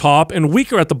at the top and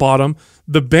weaker at the bottom,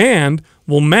 the band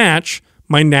will match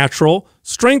my natural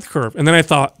strength curve. And then I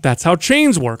thought, that's how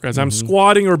chains work. As I'm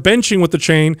squatting or benching with the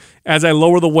chain, as I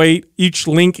lower the weight, each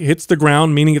link hits the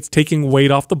ground, meaning it's taking weight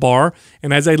off the bar.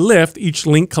 And as I lift, each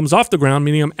link comes off the ground,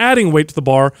 meaning I'm adding weight to the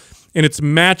bar, and it's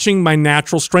matching my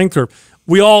natural strength curve.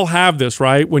 We all have this,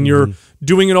 right? When you're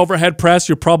doing an overhead press,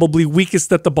 you're probably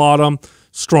weakest at the bottom,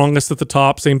 strongest at the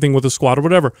top, same thing with a squat or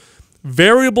whatever.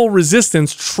 Variable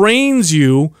resistance trains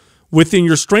you within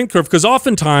your strength curve, because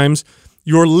oftentimes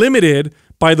you're limited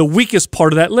by the weakest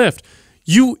part of that lift.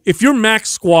 If your max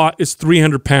squat is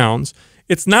 300 pounds,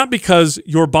 it's not because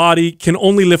your body can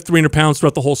only lift 300 pounds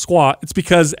throughout the whole squat. It's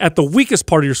because at the weakest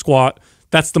part of your squat,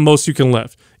 that's the most you can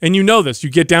lift. And you know this. You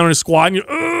get down in a squat and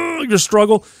you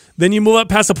struggle. Then you move up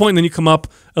past the point and then you come up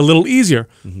a little easier.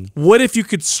 What if you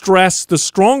could stress the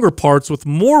stronger parts with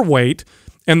more weight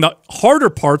and the harder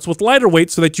parts with lighter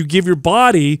weight, so that you give your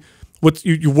body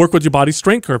you work with your body's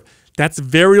strength curve? That's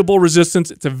variable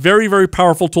resistance. It's a very, very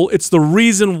powerful tool. It's the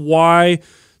reason why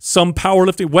some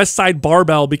powerlifting, West Side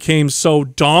Barbell became so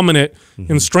dominant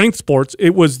in strength sports.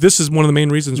 This is one of the main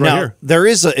reasons right here. There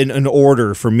is an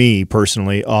order for me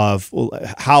personally of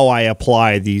how I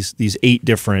apply these 8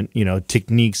 different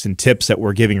techniques and tips that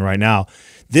we're giving right now.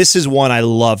 This is one I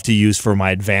love to use for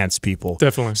my advanced people.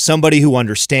 Definitely. Somebody who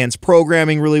understands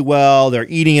programming really well. They're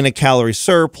eating in a calorie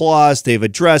surplus. They've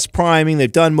addressed priming.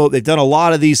 They've done a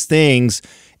lot of these things,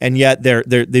 and yet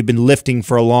they've been lifting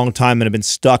for a long time and have been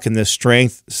stuck in this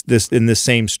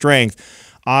same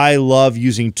strength. I love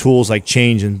using tools like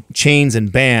chains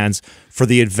and bands for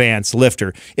the advanced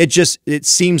lifter. It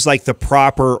seems like the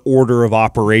proper order of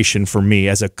operation for me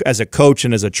as a coach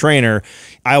and as a trainer.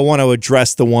 I want to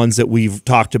address the ones that we've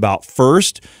talked about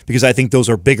first, because I think those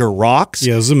are bigger rocks.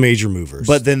 Yeah, those are major movers.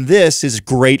 But then this is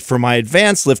great for my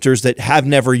advanced lifters that have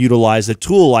never utilized a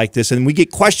tool like this. And we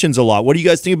get questions a lot. What do you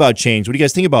guys think about chains? What do you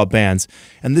guys think about bands?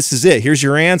 And this is it. Here's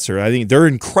your answer. I think they're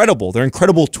incredible. They're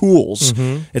incredible tools.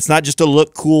 It's not just to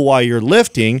look cool while you're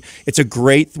lifting. It's a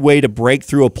great way to break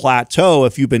through a plateau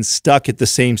if you've been stuck at the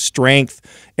same strength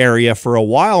area for a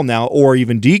while now, or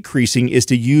even decreasing, is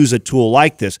to use a tool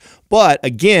like this. But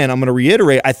again, I'm going to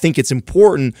reiterate, I think it's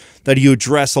important that you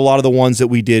address a lot of the ones that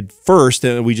we did first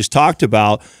and we just talked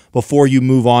about before you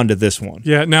move on to this one.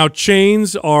 Yeah, now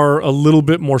chains are a little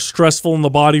bit more stressful in the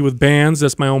body with bands.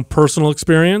 That's my own personal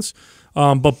experience.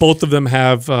 But both of them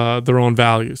have their own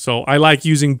value. So I like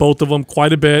using both of them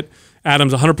quite a bit.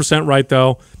 Adam's 100% right,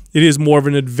 though. It is more of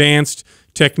an advanced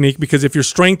technique, because if your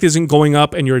strength isn't going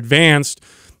up and you're advanced,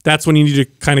 that's when you need to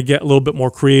kind of get a little bit more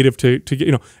creative to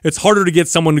get, it's harder to get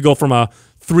someone to go from a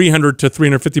 300 to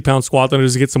 350 pound squat than it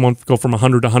is to get someone to go from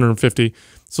 100 to 150.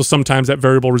 So sometimes that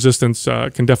variable resistance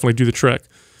can definitely do the trick.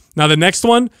 Now the next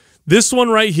one, this one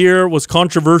right here was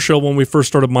controversial when we first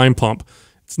started Mind Pump.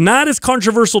 It's not as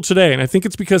controversial today, and I think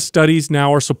it's because studies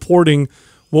now are supporting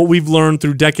what we've learned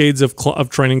through decades of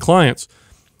training clients.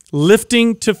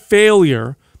 Lifting to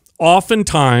failure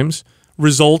oftentimes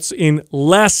results in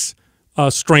less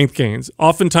strength gains,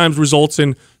 oftentimes results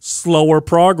in slower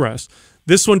progress.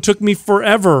 This one took me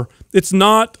forever. It's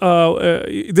not,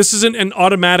 this isn't an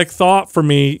automatic thought for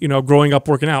me, growing up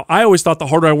working out. I always thought the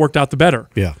harder I worked out, the better.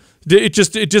 Yeah. It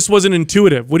just wasn't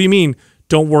intuitive. What do you mean?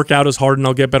 Don't work out as hard and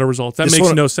I'll get better results. That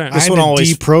makes no sense. This one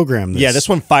always deprogram this. Yeah, this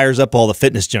one fires up all the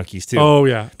fitness junkies too. Oh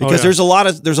yeah, because there's a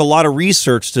lot of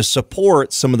research to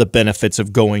support some of the benefits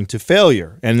of going to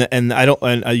failure. And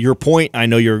your point I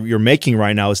know you're making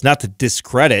right now is not to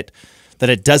discredit that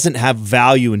it doesn't have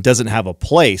value and doesn't have a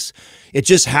place. It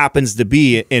just happens to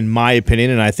be, in my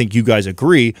opinion, and I think you guys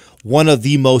agree, one of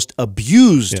the most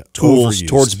abused tools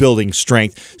towards building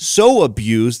strength. So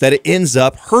abused that it ends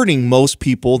up hurting most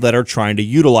people that are trying to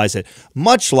utilize it.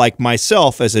 Much like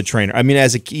myself as a trainer. I mean,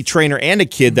 as a trainer and a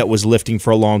kid that was lifting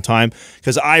for a long time,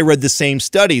 because I read the same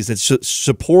studies that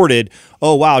supported,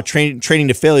 oh, wow, training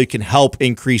to failure can help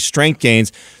increase strength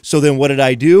gains. So then what did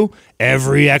I do?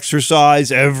 Every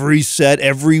exercise, every set,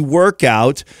 every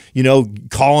workout,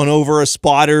 calling over a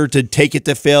spotter to take it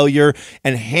to failure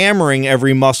and hammering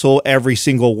every muscle, every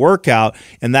single workout.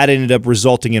 And that ended up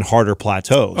resulting in harder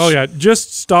plateaus. Oh, yeah.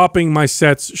 Just stopping my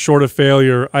sets short of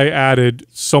failure, I added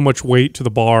so much weight to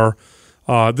the bar.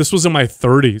 This was in my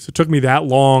 30s. It took me that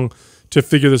long to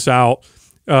figure this out.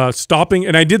 Stopping,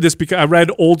 and I did this because I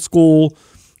read old school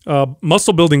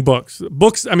muscle building books.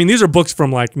 I mean, these are books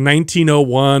from like 1901,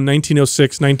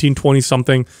 1906, 1920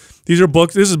 something. These are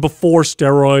books. This is before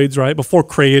steroids, right? Before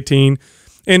creatine.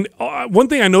 And one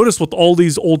thing I noticed with all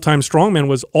these old-time strongmen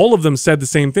was all of them said the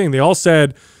same thing. They all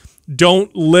said,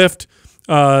 don't lift.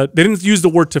 They didn't use the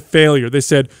word to failure. They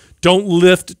said, don't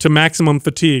lift to maximum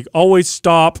fatigue. Always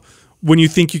stop when you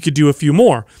think you could do a few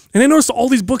more. And I noticed all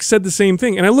these books said the same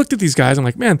thing. And I looked at these guys. I'm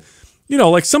like, man, you know,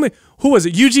 like somebody, who was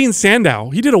it? Eugene Sandow.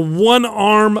 He did a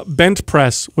one-arm bench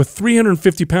press with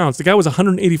 350 pounds. The guy was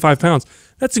 185 pounds.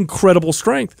 That's incredible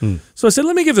strength. So I said,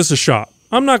 let me give this a shot.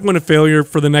 I'm not going to failure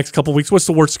for the next couple of weeks. What's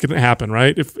the worst that can happen,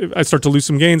 right? If I start to lose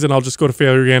some gains, and I'll just go to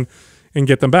failure again and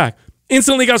get them back.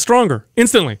 Instantly got stronger.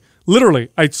 Instantly. Literally,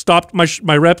 I stopped my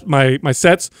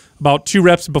sets about 2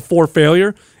 reps before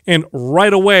failure, and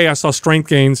right away I saw strength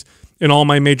gains in all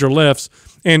my major lifts.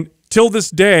 And till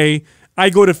this day, I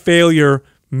go to failure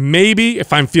maybe,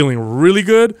 if I'm feeling really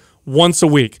good, once a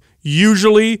week.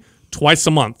 Usually twice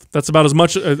a month. That's about as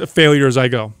much a failure as I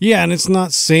go. Yeah, and it's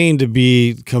not saying to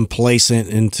be complacent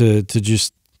and to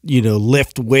just, you know,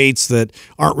 lift weights that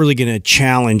aren't really going to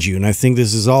challenge you. And I think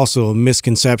this is also a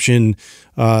misconception.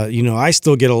 You know, I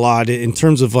still get a lot in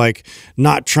terms of like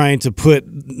not trying to put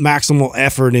maximal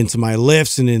effort into my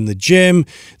lifts and in the gym.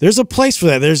 There's a place for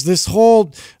that. There's this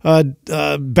whole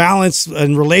balance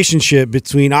and relationship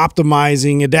between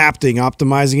optimizing, adapting.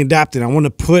 I want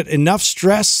to put enough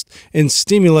stress and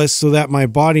stimulus so that my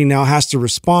body now has to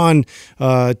respond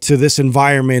to this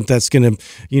environment that's going to,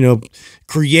 you know,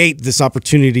 create this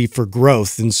opportunity for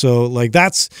growth. And so like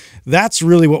that's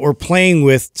really what we're playing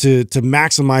with to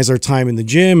maximize our time in the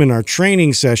gym and our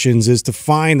training sessions, is to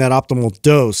find that optimal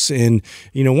dose. And,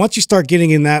 you know, once you start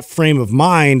getting in that frame of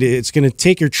mind, it's going to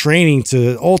take your training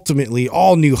to ultimately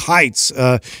all new heights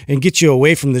and get you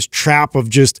away from this trap of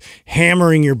just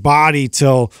hammering your body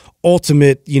till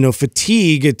ultimate, you know,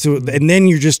 fatigue, and then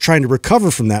you're just trying to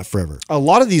recover from that forever. A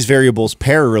lot of these variables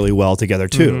pair really well together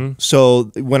too.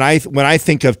 So when I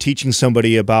think of teaching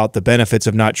somebody about the benefits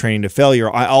of not training to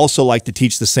failure, I also like to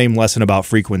teach the same lesson about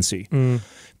frequency.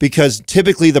 Because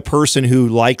typically the person who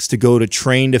likes to go to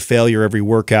train to failure every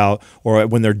workout, or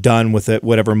when they're done with it,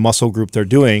 whatever muscle group they're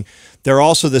doing, they're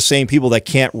also the same people that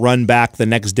can't run back the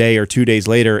next day or 2 days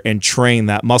later and train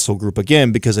that muscle group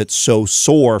again because it's so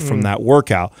sore from that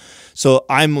workout. So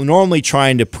I'm normally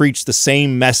trying to preach the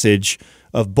same message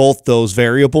of both those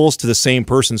variables to the same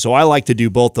person. So I like to do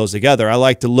both those together. I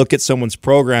like to look at someone's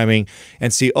programming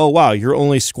and see, oh, wow, you're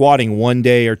only squatting 1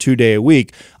 day or 2 day a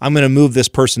week. I'm going to move this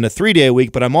person to 3 day a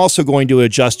week, but I'm also going to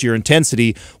adjust your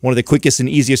intensity. One of the quickest and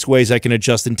easiest ways I can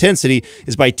adjust intensity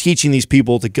is by teaching these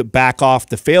people to get back off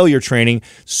the failure training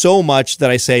so much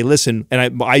that I say, listen,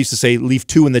 and I used to say, leave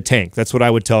 2 in the tank. That's what I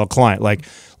would tell a client, like,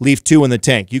 leave 2 in the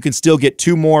tank. You can still get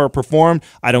 2 more performed.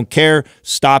 I don't care.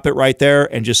 Stop it right there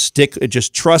and just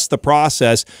trust the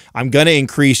process. I'm going to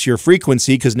increase your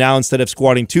frequency because now instead of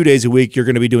squatting 2 days a week, you're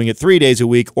going to be doing it 3 days a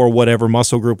week, or whatever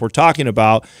muscle group we're talking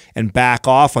about, and back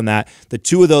off on that. The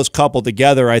two of those coupled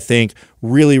together, I think,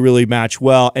 really, really match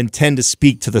well and tend to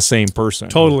speak to the same person.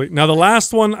 Totally. Now, the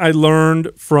last one I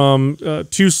learned from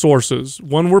 2 sources.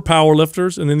 One were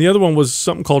powerlifters, and then the other one was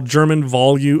something called German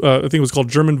volume. I think it was called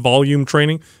German volume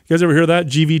training. You guys ever hear that?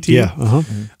 GVT?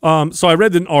 Yeah. So I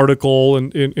read an article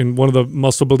in one of the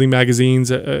muscle building magazines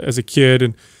as a kid,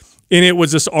 and it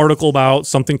was this article about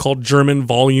something called German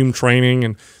volume training,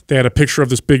 and they had a picture of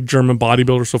this big German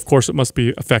bodybuilder, so of course it must be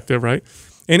effective, right?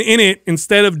 And in it,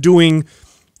 instead of doing,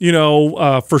 you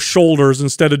know, for shoulders,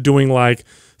 instead of doing like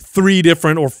 3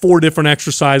 different or 4 different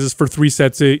exercises for 3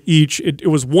 sets each, it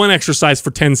was 1 exercise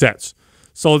for 10 sets.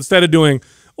 So instead of doing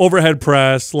overhead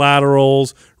press,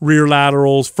 laterals, rear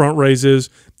laterals, front raises,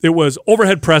 it was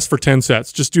overhead press for 10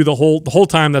 sets. Just do the whole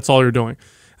time. That's all you're doing.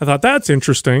 I thought, that's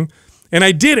interesting. And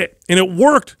I did it, and it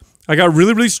worked. I got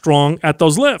really, really strong at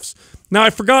those lifts. Now, I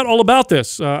forgot all about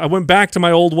this. I went back to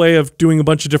my old way of doing a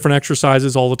bunch of different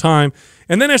exercises all the time.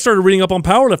 And then I started reading up on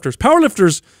powerlifters.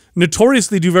 Powerlifters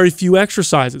notoriously do very few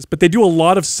exercises, but they do a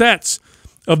lot of sets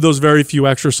of those very few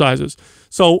exercises.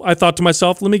 So I thought to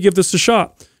myself, let me give this a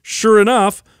shot. Sure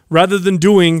enough, rather than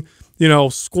doing, you know,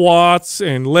 squats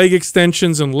and leg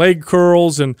extensions and leg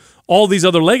curls and all these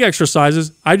other leg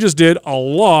exercises, I just did a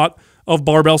lot of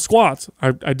barbell squats.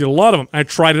 I did a lot of them. I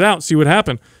tried it out, see what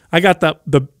happened. I got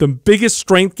the biggest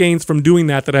strength gains from doing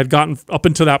that I'd gotten up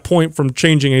until that point from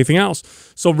changing anything else.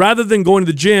 So rather than going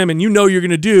to the gym and you know you're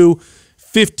going to do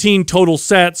 15 total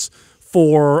sets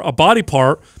for a body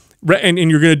part, and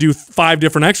you're going to do 5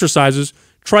 different exercises,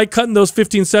 try cutting those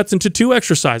 15 sets into 2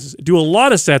 exercises. Do a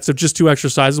lot of sets of just 2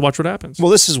 exercises. Watch what happens.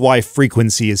 Well, this is why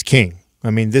frequency is king. I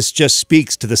mean, this just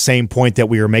speaks to the same point that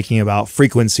we were making about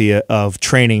frequency of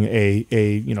training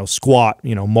a squat,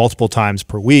 multiple times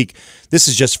per week. This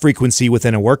is just frequency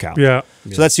within a workout. Yeah.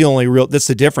 So that's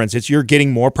the difference. It's you're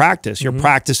getting more practice. You're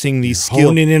practicing these skills.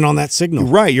 Honing in on that signal.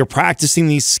 Right. You're practicing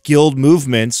these skilled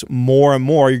movements more and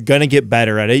more. You're going to get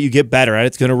better at it. You get better at it.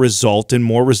 It's going to result in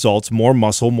more results, more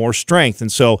muscle, more strength.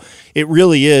 And so it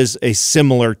really is a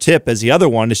similar tip as the other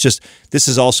one. It's just this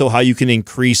is also how you can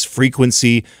increase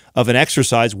frequency of an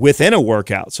exercise within a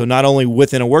workout. So not only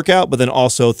within a workout, but then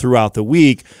also throughout the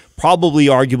week. Probably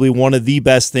arguably one of the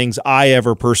best things I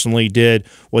ever personally did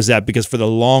was that, because for the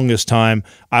longest time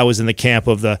I was in the camp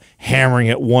of the hammering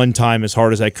it one time as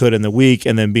hard as I could in the week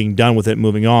and then being done with it,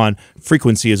 moving on.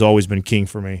 Frequency has always been king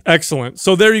for me. Excellent.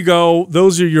 So there you go.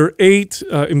 Those are your 8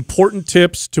 important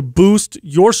tips to boost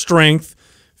your strength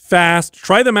fast.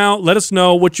 Try them out. Let us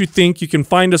know what you think. You can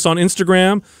find us on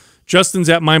Instagram. Justin's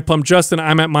at mindpump Justin.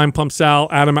 I'm at mindpump Sal.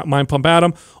 Adam at mindpump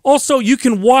Adam. Also, you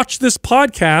can watch this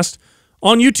podcast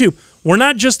on YouTube. We're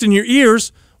not just in your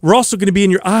ears. We're also going to be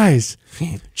in your eyes.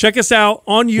 Check us out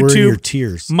on YouTube. We're in your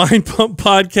tears. Mind Pump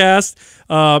Podcast.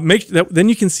 Then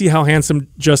you can see how handsome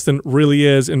Justin really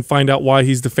is and find out why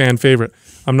he's the fan favorite.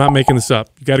 I'm not making this up.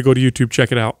 You got to go to YouTube.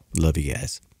 Check it out. Love you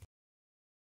guys.